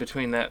day in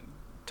between that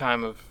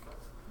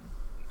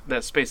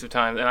space of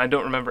time, and I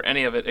don't remember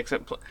any of it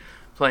except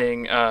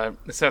playing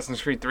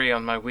Assassin's Creed 3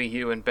 on my Wii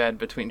U in bed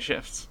between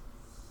shifts.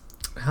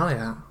 Hell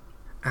yeah.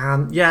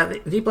 Yeah,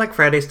 the Black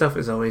Friday stuff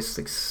is always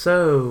like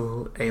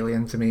so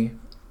alien to me.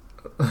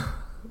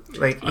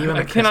 Like even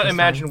I cannot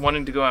imagine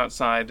wanting to go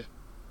outside,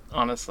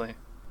 honestly.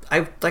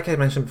 Like I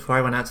mentioned before,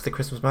 I went out to the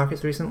Christmas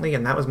markets recently,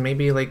 and that was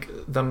maybe like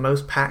the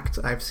most packed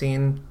I've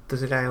seen the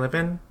city I live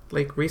in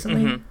like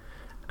recently. Mm-hmm.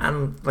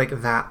 And,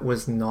 like, that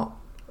was not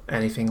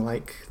anything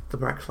like the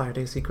Black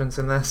Friday sequence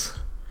in this.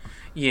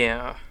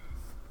 Yeah.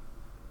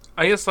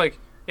 I guess, like,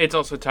 it's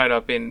also tied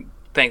up in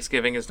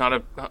Thanksgiving is not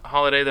a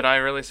holiday that I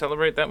really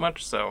celebrate that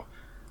much, so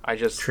I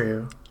just...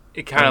 True.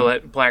 It kind of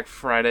let Black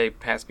Friday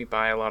pass me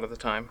by a lot of the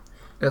time.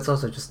 It's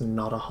also just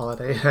not a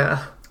holiday.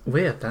 Yeah.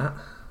 Weird, that.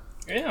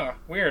 Yeah,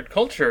 weird.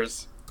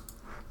 Cultures.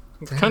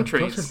 Damn,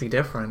 Countries. Cultures be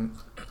different.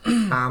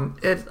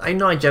 I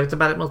know I joked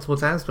about it multiple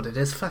times, but it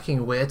is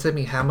fucking weird to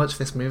me how much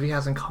this movie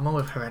has in common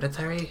with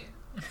Hereditary.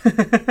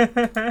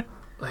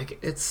 Like,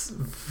 it's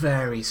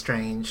very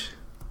strange.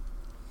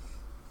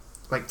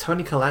 Like,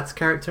 Toni Collette's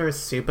character is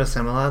super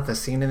similar. The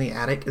scene in the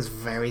attic is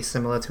very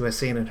similar to a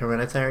scene in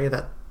Hereditary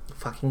that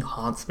fucking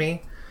haunts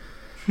me.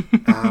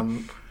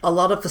 A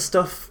lot of the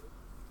stuff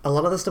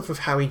with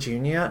Howie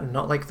Jr.,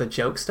 not like the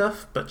joke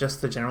stuff, but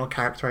just the general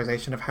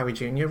characterization of Howie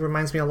Jr.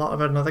 reminds me a lot of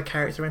another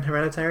character in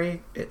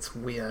Hereditary. It's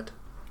weird.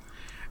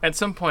 At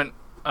some point,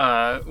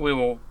 we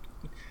will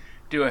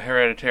do a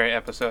Hereditary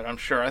episode, I'm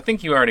sure. I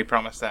think you already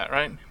promised that,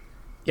 right?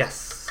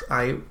 Yes,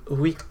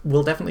 we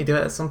will definitely do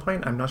it at some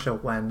point. I'm not sure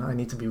when. I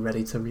need to be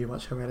ready to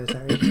rewatch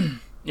Hereditary.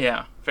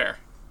 Yeah, fair.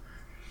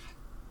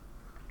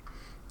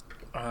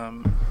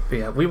 But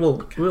yeah, we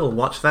will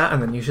watch that,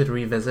 and then you should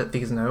revisit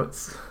these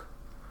notes.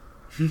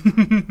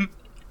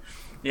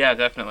 Yeah,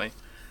 definitely.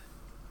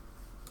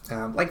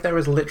 Like, there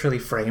was literally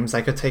frames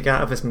I could take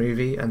out of this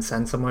movie and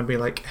send someone and be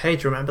like, hey,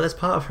 do you remember this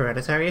part of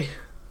Hereditary?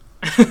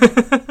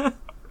 That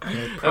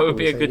would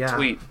be a good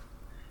tweet.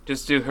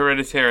 Just do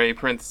Hereditary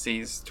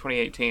parentheses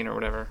 2018 or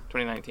whatever,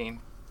 2019.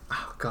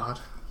 Oh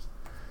god,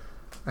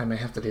 I may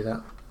have to do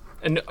that.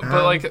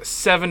 But like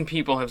 7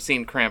 people have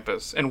seen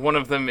Krampus, and one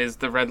of them is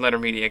the Red Letter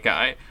Media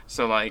guy.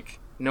 So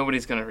like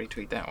nobody's gonna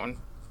retweet that one.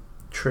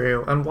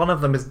 True, and one of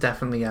them is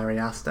definitely Ari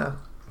Aster.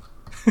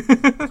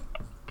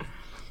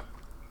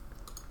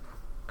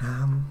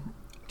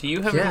 Do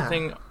you have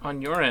anything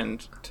on your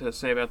end to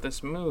say about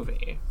this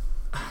movie?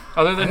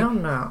 Other than I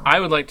don't know. I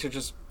would like to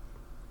just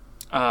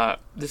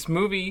this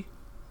movie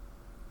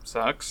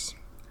sucks.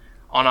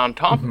 On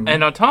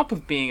top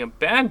of being a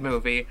bad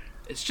movie,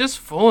 it's just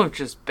full of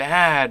just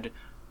bad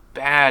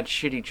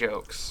shitty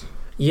jokes.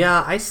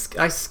 Yeah, I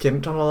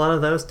skimped on a lot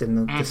of those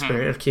in the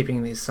spirit of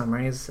keeping these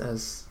summaries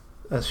as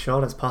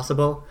short as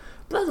possible.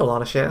 But there's a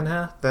lot of shit in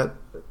here that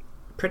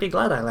pretty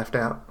glad I left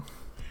out.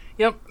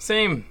 Yep,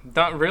 same.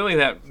 Not really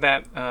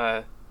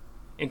that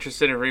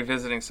interested in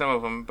revisiting some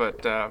of them,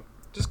 but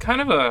just kind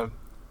of a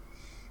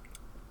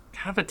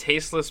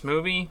tasteless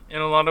movie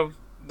in a lot of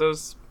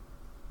those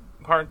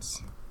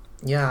parts.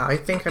 Yeah, I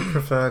think I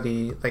prefer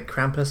the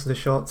Krampus the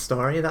short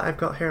story that I've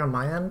got here on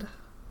my end.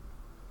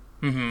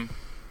 But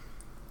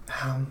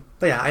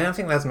yeah, I don't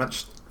think there's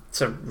much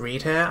to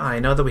read here. I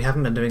know that we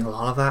haven't been doing a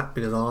lot of that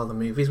because a lot of the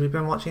movies we've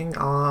been watching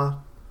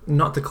are,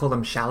 not to call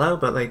them shallow,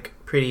 but like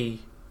pretty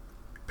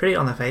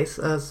on the face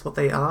as what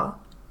they are.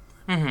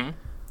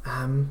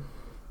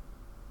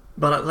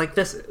 But like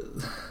this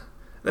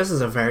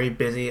is a very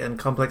busy and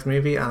complex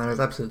movie, and there is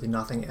absolutely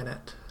nothing in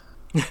it.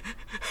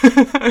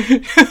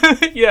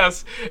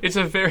 Yes, it's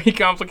a very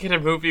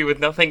complicated movie with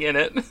nothing in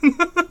it.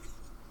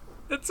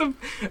 It's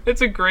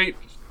a great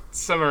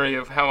summary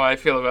of how I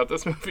feel about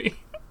this movie.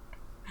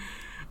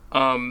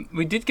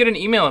 We did get an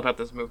email about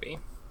this movie.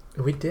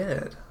 We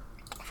did.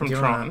 From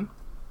Tron.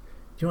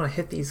 Do you want to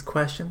hit these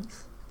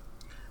questions?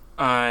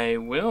 I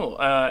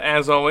will.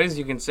 As always,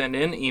 you can send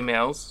in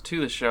emails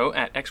to the show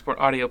at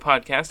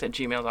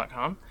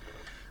exportaudiopodcast@gmail.com.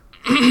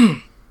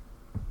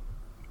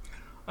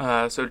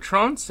 So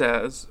Tron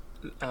says,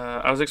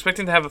 I was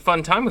expecting to have a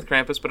fun time with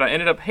Krampus, but I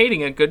ended up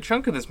hating a good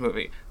chunk of this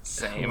movie.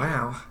 Same.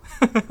 Wow.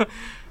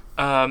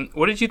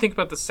 What did you think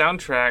about the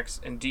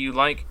soundtracks, and do you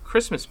like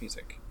Christmas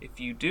music? If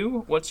you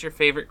do, what's your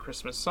favorite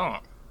Christmas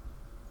song?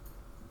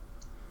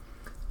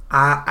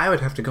 I would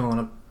have to go on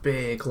a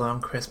big,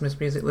 long Christmas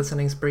music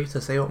listening spree to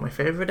say what my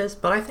favorite is,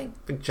 but I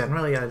think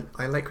generally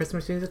I like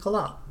Christmas music a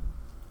lot.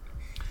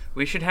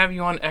 We should have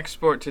you on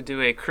Export to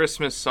do a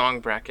Christmas song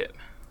bracket.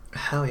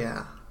 Hell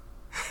yeah.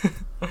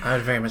 I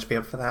would very much be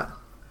up for that.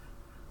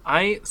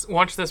 I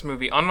watched this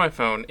movie on my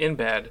phone in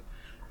bed,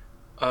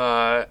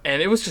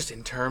 and it was just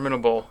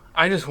interminable.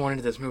 I just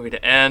wanted this movie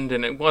to end,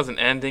 and it wasn't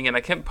ending, and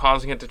I kept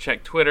pausing it to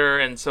check Twitter,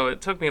 and so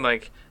it took me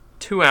like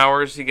 2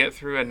 hours to get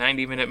through a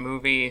 90-minute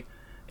movie.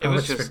 It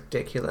was just just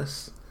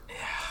ridiculous.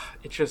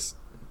 It's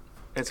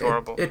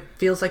horrible. It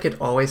feels like it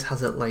always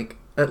has like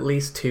at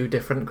least two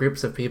different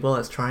groups of people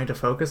it's trying to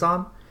focus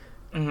on.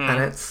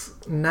 And it's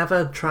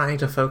never trying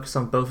to focus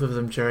on both of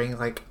them during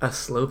like a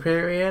slow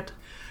period.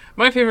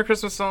 My favorite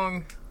Christmas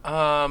song,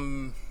 I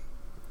mean,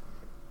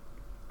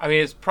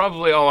 it's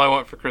probably All I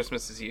Want for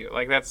Christmas Is You.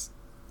 Like, that's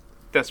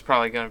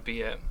probably gonna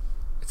be it.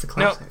 It's a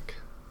classic.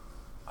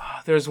 No,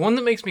 there's one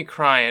that makes me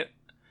cry.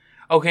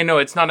 Okay, no,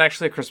 it's not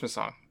actually a Christmas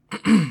song.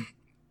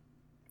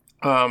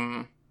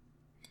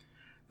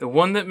 The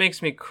one that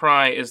makes me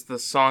cry is the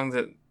song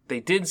that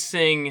they did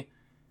sing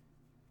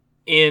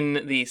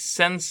in the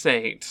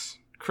Sense8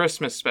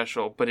 Christmas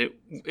special, but it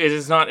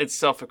is not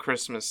itself a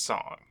Christmas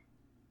song.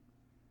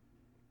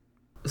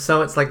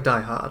 So it's like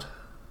Die Hard.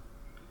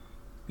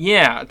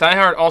 Yeah, Die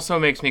Hard also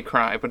makes me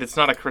cry, but it's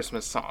not a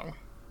Christmas song.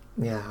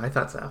 Yeah, I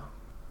thought so.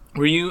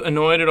 Were you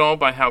annoyed at all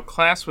by how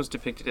class was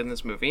depicted in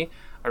this movie?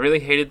 I really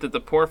hated that the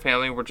poor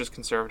family were just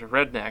conservative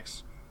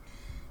rednecks.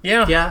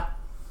 Yeah. Yeah.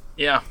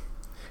 Yeah.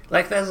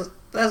 Like, there's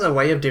a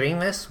way of doing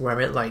this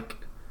where it, like,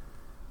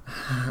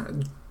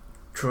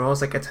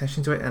 draws, like,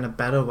 attention to it in a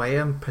better way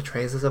and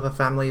portrays this other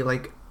family,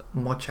 like,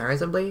 more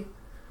charitably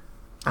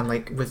and,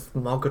 like, with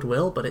more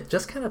goodwill, but it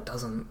just kind of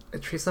doesn't.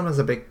 It treats them as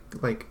a big,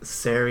 like,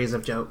 series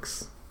of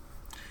jokes.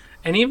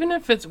 And even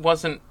if it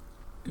wasn't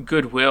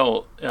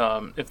goodwill,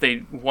 if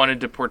they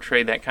wanted to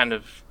portray that kind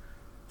of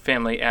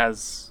family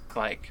as,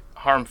 like,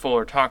 harmful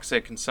or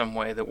toxic in some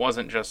way that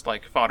wasn't just,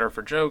 like, fodder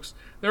for jokes,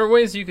 there are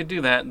ways you could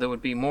do that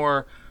would be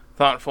more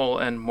thoughtful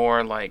and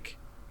more, like,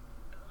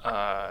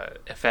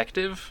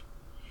 effective.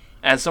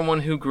 As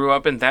someone who grew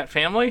up in that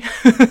family.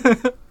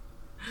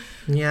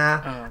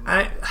 Yeah.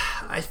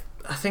 I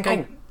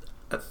think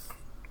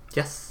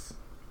yes.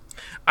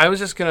 I was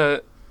just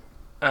gonna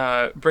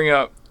bring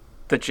up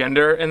the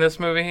gender in this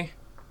movie,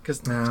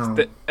 because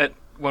at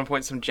one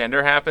point some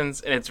gender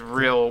happens, and it's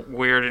real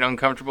weird and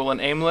uncomfortable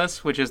and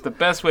aimless, which is the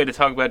best way to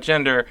talk about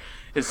gender,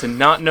 is to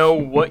not know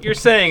what you're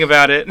saying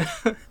about it.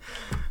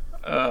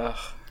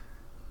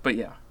 But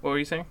yeah, what were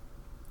you saying?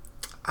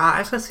 I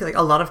was gonna say, like,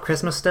 a lot of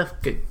Christmas stuff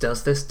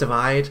does this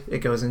divide. It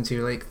goes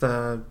into, like,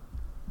 the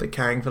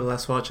caring for the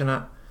less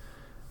fortunate,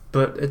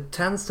 but it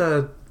tends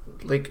to,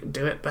 like,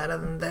 do it better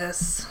than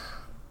this.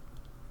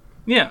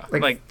 Yeah,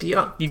 like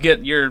you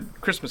get your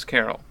Christmas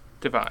Carol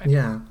divide.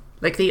 Yeah,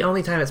 like, the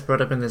only time it's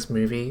brought up in this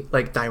movie,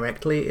 like,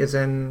 directly, is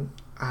in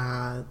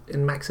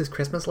Max's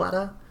Christmas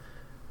letter,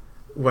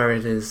 where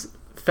it is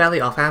fairly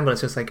offhand, but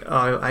it's just like,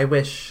 oh, I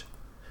wish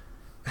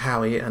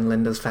Howie and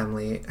Linda's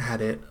family had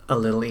it a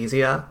little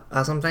easier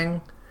or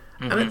something.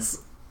 And it's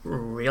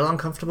real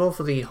uncomfortable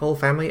for the whole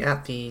family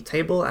at the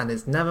table and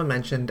is never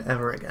mentioned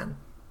ever again.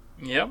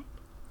 Yep.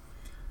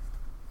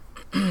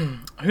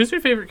 Who's your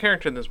favorite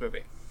character in this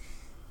movie?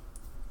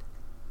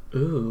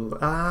 Ooh,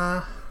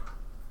 I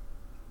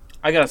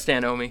gotta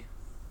stand Omi.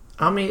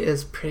 Omi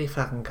is pretty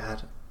fucking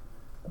good.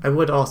 I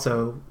would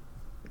also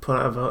put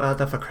a vote out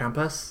there for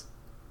Krampus.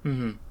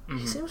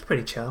 He seems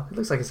pretty chill. He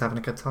looks like he's having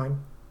a good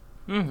time.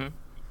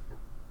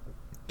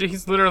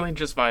 He's literally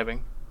just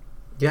vibing.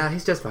 Yeah,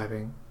 he's just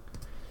vibing.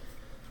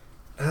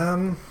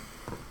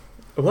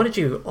 What did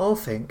you all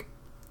think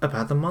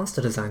about the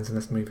monster designs in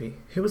this movie?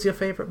 Who was your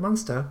favorite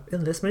monster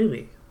in this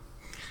movie?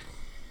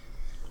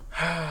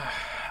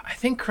 I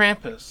think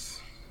Krampus.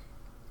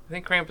 I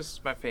think Krampus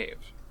is my fave.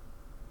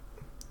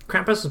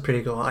 Krampus is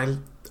pretty cool. I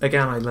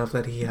love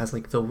that he has,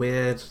 like, the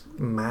weird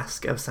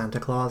mask of Santa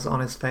Claus on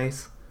his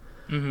face.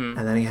 And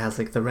then he has,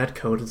 like, the red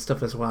coat and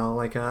stuff as well,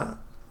 like a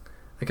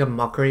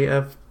mockery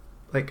of,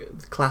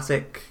 like,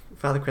 classic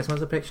Father Christmas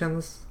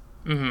depictions.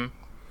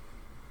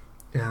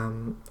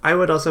 I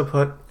would also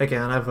put,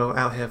 again, a vote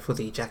out here for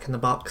the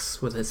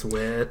Jack-in-the-Box with his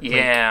weird,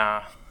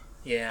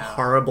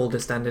 horrible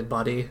distended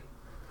body.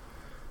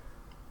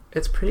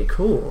 It's pretty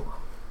cool.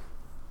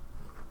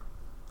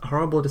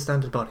 Horrible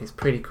distended body is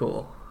pretty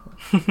cool.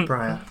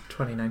 Briar,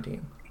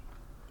 2019.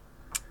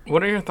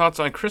 What are your thoughts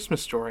on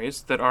Christmas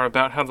stories that are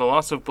about how the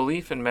loss of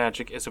belief in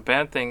magic is a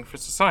bad thing for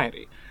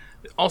society?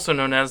 Also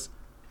known as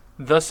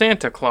the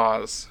Santa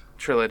Claus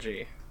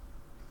trilogy.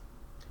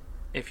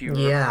 If you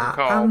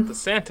recall, the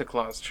Santa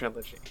Claus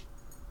trilogy.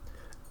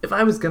 If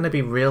I was going to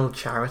be real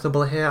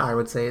charitable here, I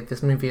would say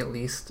this movie at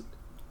least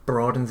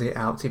broadens it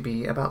out to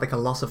be about, like, a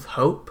loss of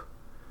hope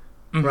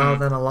rather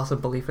than a loss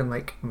of belief in,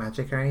 like,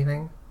 magic or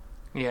anything.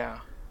 Yeah.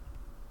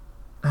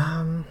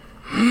 I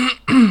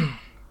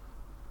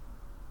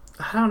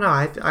don't know.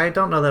 I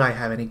don't know that I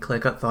have any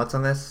clear-cut thoughts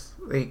on this.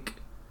 Like,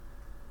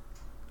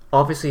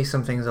 obviously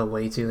some things are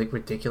way too, like,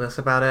 ridiculous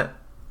about it.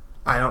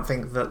 I don't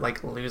think that,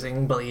 like,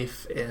 losing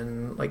belief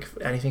in, like,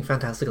 anything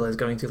fantastical is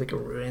going to, like,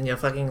 ruin your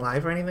fucking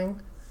life or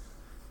anything.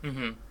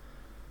 And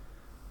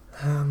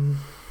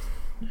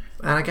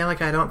again,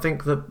 like, I don't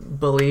think that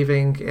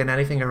believing in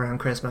anything around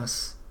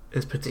Christmas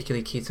is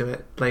particularly key to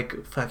it.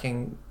 Like,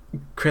 fucking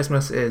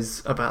Christmas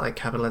is about, like,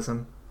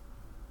 capitalism.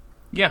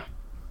 Yeah.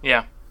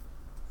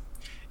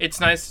 It's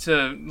nice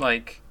to,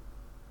 like,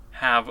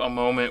 have a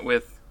moment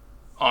with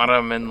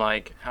autumn and,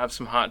 like, have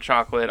some hot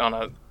chocolate on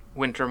a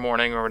winter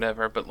morning or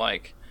whatever, but,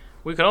 like,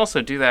 we could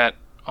also do that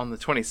on the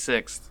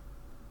 26th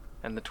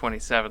and the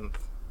 27th.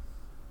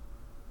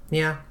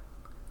 Yeah.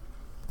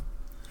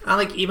 I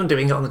like even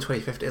doing it on the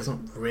 25th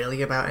isn't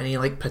really about any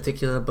like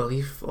particular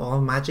belief or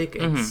magic.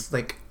 It's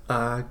like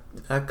a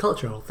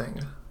cultural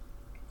thing.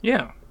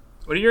 Yeah.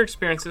 What are your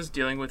experiences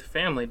dealing with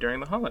family during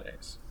the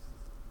holidays?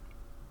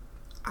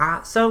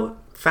 So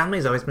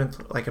family's always been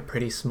like a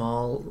pretty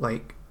small,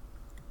 like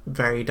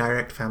very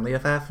direct family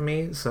affair for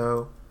me.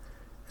 So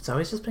it's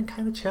always just been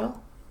kind of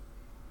chill.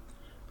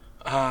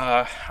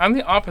 I'm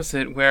the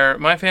opposite, where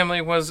my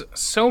family was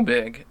so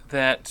big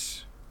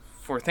that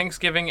for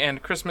Thanksgiving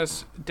and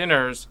Christmas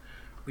dinners,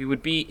 we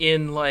would be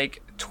in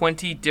like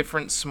 20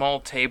 different small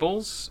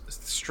tables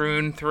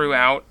strewn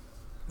throughout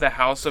the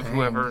house of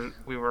whoever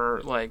we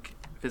were like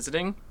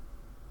visiting.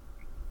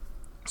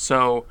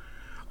 So,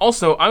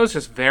 also, I was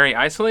just very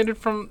isolated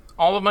from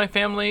all of my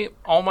family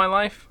all my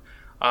life,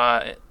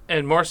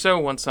 and more so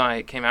once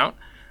I came out.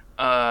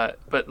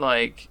 But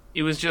like,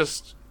 it was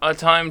just a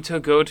time to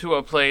go to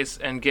a place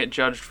and get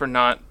judged for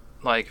not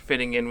like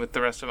fitting in with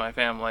the rest of my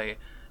family.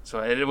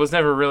 So it was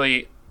never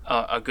really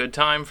a good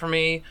time for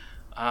me.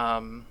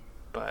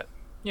 But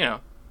you know,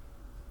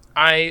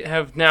 I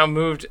have now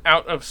moved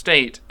out of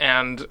state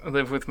and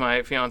live with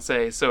my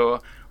fiance.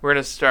 So we're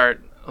gonna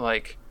start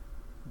like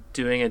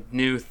doing a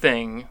new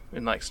thing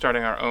and like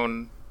starting our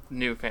own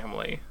new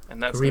family,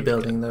 and that's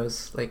rebuilding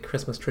those like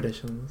Christmas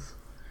traditions.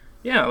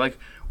 Yeah, like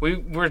we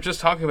were just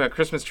talking about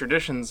Christmas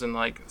traditions and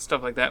like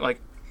stuff like that. Like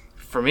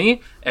for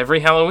me, every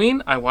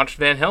Halloween I watched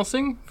Van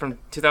Helsing from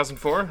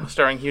 2004,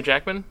 starring Hugh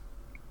Jackman.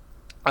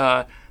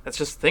 That's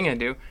just the thing I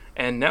do.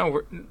 And now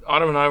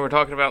Autumn and I were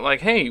talking about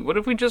like, hey, what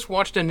if we just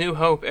watched A New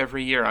Hope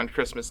every year on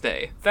Christmas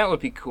Day? That would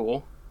be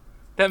cool.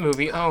 That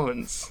movie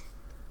owns.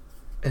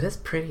 It is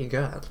pretty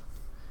good.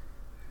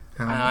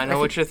 I know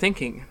what you're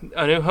thinking.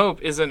 A New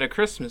Hope isn't a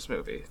Christmas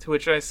movie, to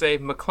which I say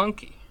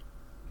McClunky.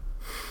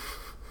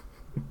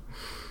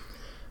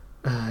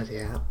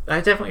 Yeah. I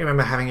definitely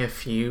remember having a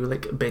few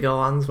like bigger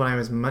ones when I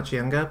was much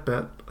younger,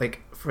 but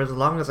like for as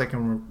long as I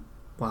can,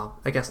 well,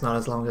 I guess not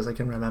as long as I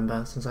can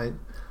remember, since I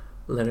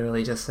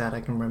literally just said I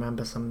can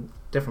remember some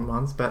different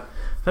ones, but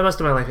for most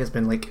of my life it's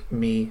been like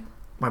me,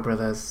 my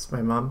brothers,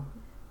 my mum.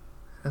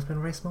 It's been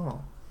very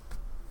small.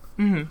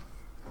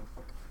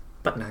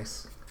 But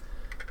nice.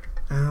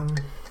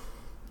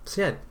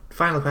 So yeah,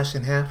 final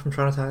question here from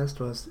Traumatized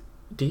was,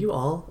 do you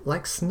all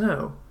like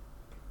snow?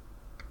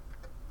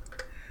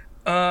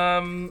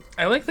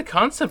 I like the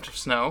concept of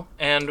snow,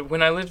 and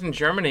when I lived in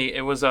Germany,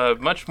 it was a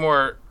much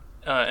more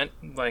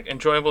like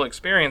enjoyable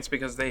experience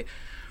because they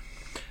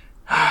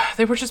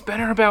were just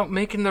better about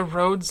making the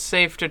roads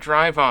safe to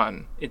drive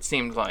on. It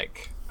seemed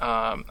like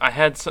I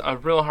had a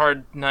real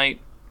hard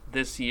night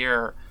this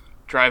year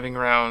driving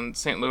around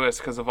St. Louis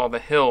because of all the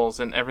hills,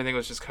 and everything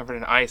was just covered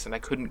in ice, and I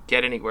couldn't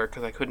get anywhere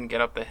because I couldn't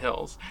get up the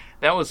hills.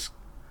 That was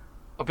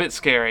a bit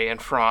scary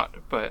and fraught,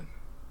 but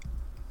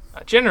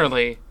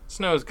generally,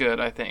 snow is good,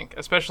 I think,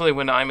 especially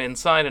when I'm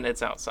inside and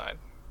it's outside.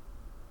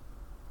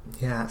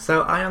 Yeah,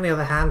 so I, on the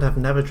other hand, have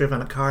never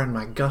driven a car in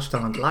my gosh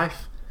darned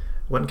life.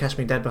 Wouldn't catch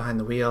me dead behind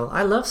the wheel.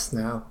 I love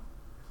snow.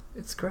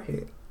 It's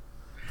great.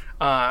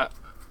 I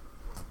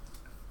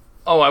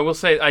will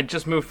say I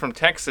just moved from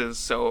Texas,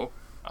 so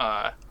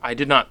I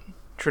did not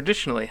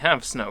traditionally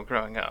have snow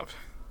growing up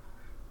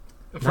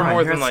for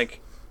more than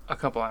like a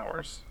couple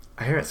hours.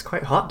 I hear it's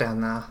quite hot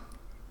down there.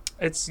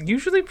 It's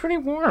usually pretty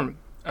warm.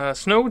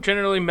 Snow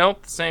generally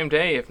melts the same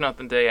day, if not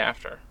the day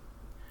after.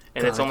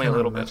 And it's only a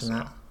little bit of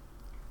snow.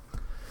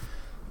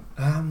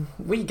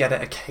 We get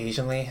it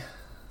occasionally,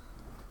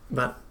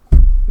 but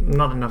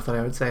not enough that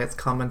I would say it's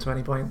common to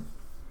any point.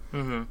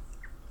 Mm-hmm.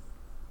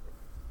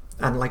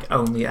 And like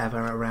only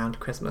ever around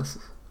Christmas.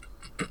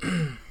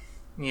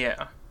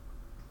 Yeah.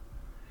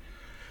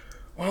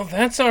 Well,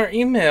 that's our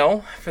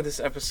email for this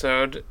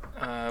episode,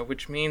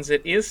 which means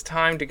it is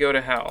time to go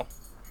to hell.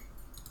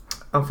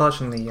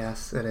 Unfortunately,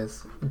 yes, it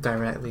is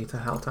directly to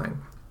hell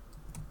time.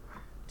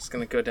 Just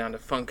going to go down to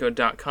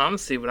Funko.com,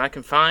 see what I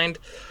can find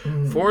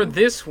for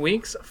this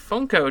week's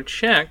Funko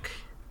Check.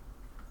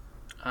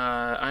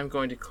 I'm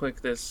going to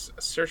click this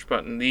search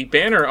button. The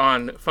banner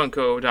on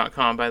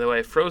Funko.com, by the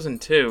way, Frozen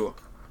 2.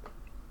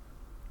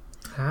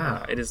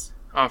 It is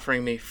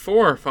offering me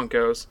 4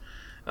 Funkos,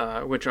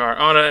 which are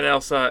Anna and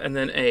Elsa, and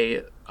then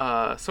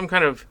some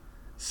kind of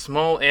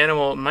small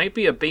animal, might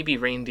be a baby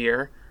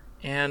reindeer,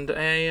 and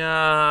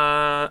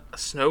a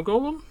snow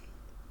golem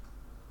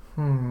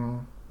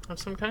of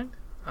some kind.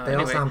 They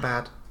all sound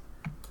bad.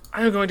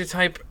 I'm going to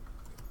type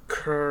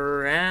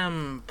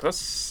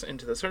Krampus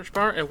into the search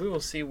bar, and we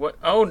will see what...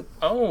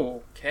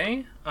 Oh,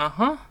 okay.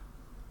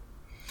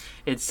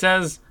 It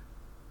says...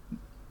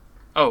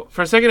 Oh,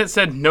 for a second it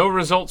said no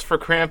results for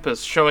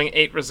Krampus, showing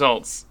 8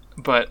 results.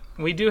 But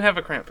we do have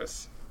a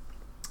Krampus.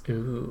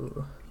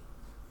 Ooh.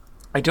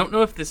 I don't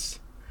know if this...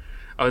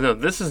 Oh, no,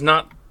 this is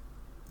not...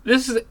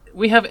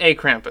 We have a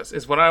Krampus,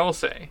 is what I will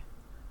say.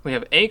 We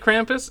have a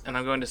Krampus, and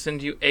I'm going to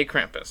send you a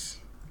Krampus.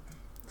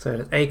 So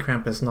it is a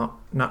Krampus,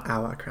 not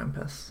our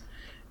Krampus.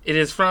 It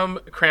is from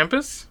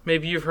Krampus.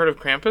 Maybe you've heard of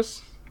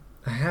Krampus.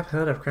 I have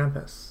heard of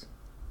Krampus.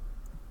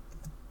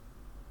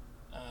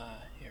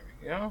 Here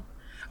we go.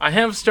 I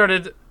have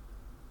started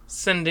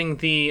sending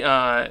the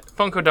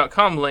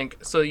Funko.com link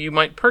so you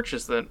might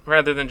purchase it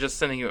rather than just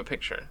sending you a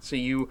picture. So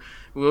you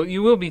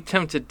will be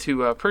tempted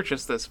to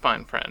purchase this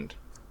fine friend.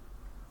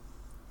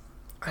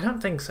 I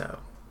don't think so.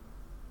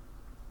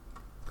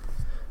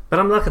 But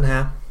I'm looking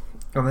here,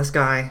 and this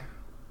guy,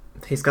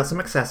 he's got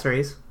some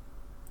accessories.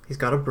 He's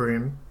got a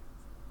broom.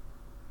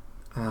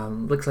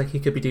 Looks like he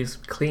could be doing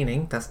some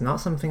cleaning. That's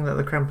not something that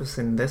the Krampus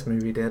in this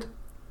movie did.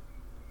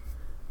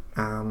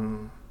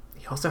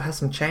 He also has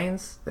some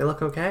chains. They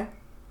look okay.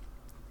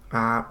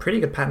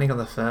 Pretty good patterning on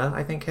the fur,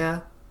 I think,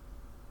 here.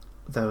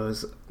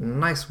 Those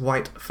nice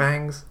white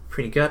fangs.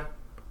 Pretty good.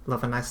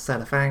 Love a nice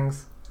set of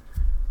fangs.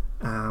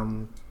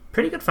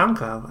 Pretty good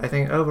Funko. I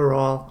think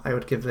overall, I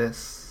would give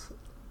this...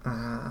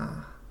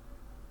 I'll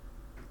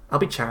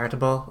be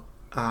charitable.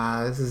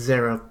 This is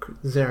zero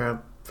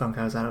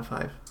Funkos out of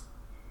 5.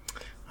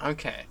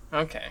 Okay.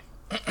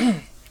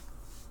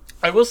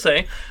 I will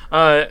say,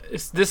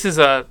 this is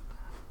a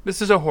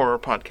horror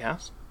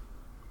podcast.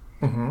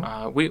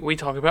 Mm-hmm. We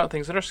talk about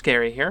things that are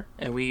scary here,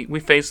 and we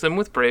face them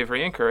with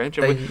bravery and courage.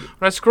 And when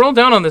I scroll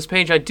down on this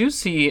page, I do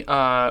see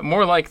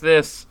more like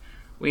this.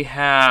 We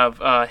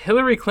have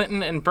Hillary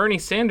Clinton and Bernie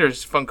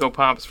Sanders Funko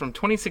Pops from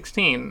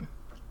 2016.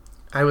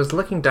 I was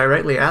looking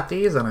directly at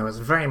these, and I was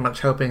very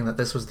much hoping that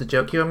this was the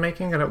joke you were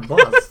making, and it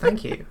was.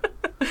 Thank you.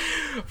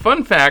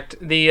 Fun fact,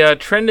 the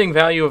trending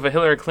value of a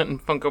Hillary Clinton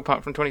Funko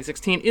Pop from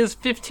 2016 is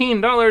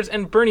 $15,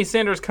 and Bernie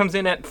Sanders comes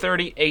in at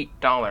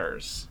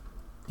 $38.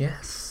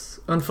 Yes.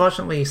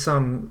 Unfortunately,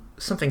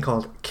 something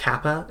called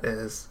Kappa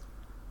is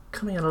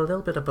coming in a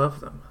little bit above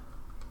them.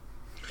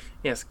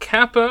 Yes,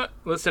 Kappa,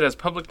 listed as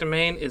public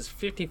domain, is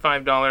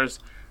 $55.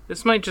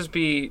 This might just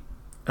be...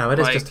 Oh, it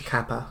is just a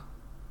Kappa.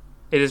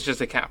 It is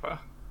just a Kappa.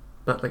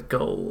 But like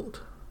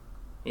gold.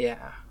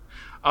 Yeah.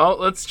 Oh,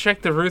 let's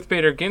check the Ruth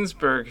Bader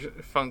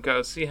Ginsburg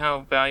Funko, see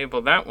how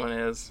valuable that one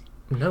is.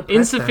 No price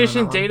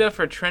Insufficient down on that data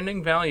for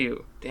trending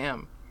value.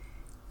 Damn.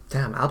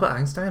 Damn, Albert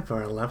Einstein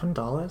for $11?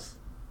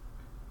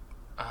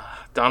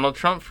 Donald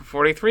Trump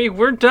for $43.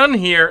 We're done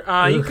here.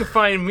 You can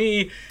find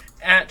me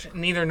at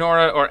Neither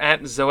Nora or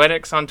at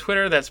Zoetics on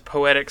Twitter. That's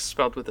poetics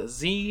spelled with a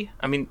Z.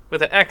 I mean,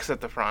 with an X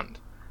at the front.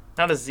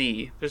 Not a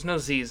Z. There's no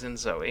Z's in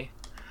Zoe.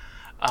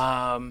 You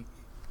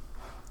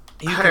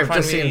can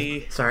find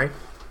me... Sorry.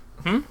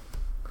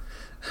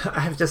 I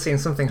have just seen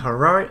something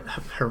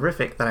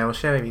horrific that I will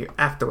share with you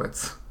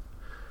afterwards.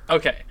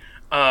 Okay.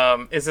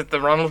 Is it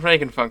the Ronald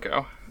Reagan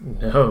Funko?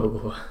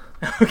 No.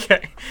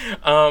 Okay.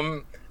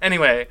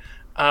 Anyway,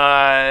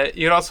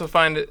 you can also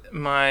find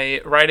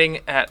my writing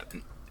at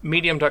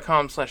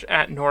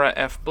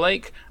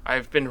medium.com/@NoraFBlake.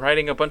 I've been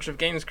writing a bunch of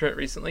games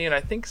recently, and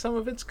I think some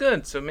of it's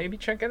good, so maybe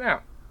check it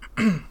out.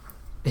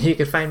 You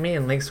can find me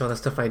and links to all the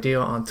stuff I do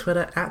on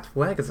Twitter at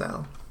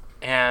Wergazelle.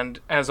 And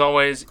as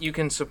always, you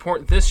can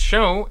support this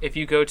show if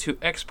you go to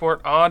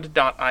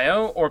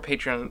exportaud.io or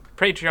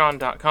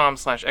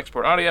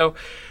patreon.com/exportaudio.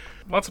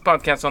 Lots of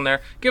podcasts on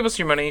there. Give us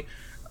your money.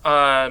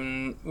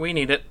 We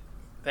need it.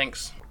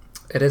 Thanks.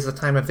 It is the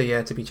time of the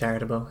year to be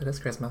charitable. It is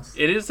Christmas.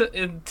 It is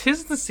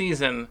the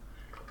season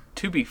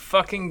to be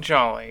fucking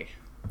jolly.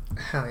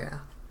 Hell yeah.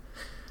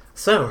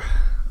 So,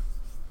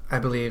 I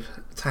believe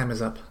time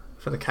is up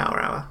for the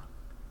Cower Hour.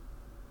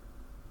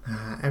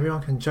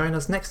 Everyone can join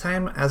us next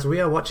time as we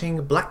are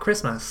watching Black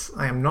Christmas.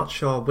 I am not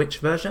sure which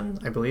version.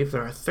 I believe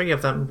there are 3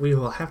 of them. We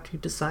will have to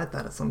decide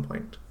that at some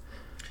point.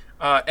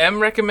 M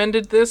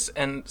recommended this,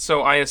 and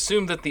so I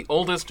assume that the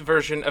oldest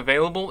version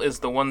available is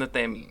the one that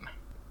they mean.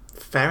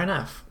 Fair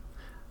enough.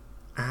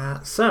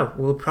 So,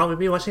 we'll probably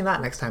be watching that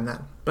next time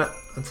then. But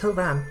until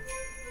then,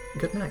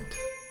 good night.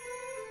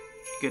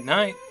 Good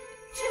night.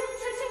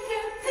 Children, take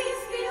care,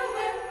 please be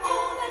aware.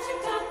 All that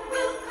you've done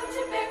will come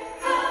to bear.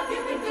 Have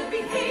you been good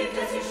behaved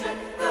as you should?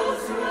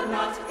 Those who have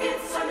not,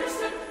 it's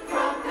understood.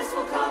 Krampus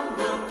will come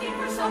looking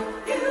for some.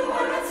 You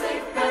are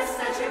unsafe, best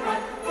that you run.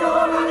 You're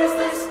on his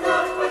list,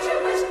 not what you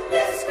wish.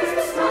 This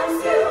Christmas time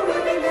you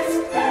will be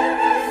missed.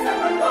 There is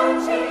someone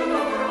watching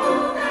over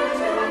all that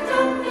you have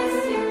done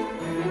this year.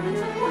 Every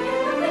little boy in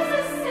the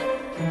business sick.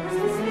 Keep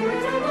the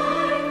spirit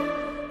alive.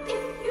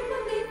 If you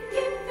believe,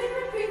 give in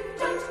reprieve.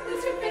 Don't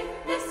lose your faith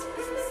this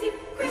Christmas Eve.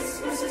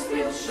 Christmas is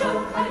real, show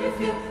how you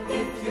feel.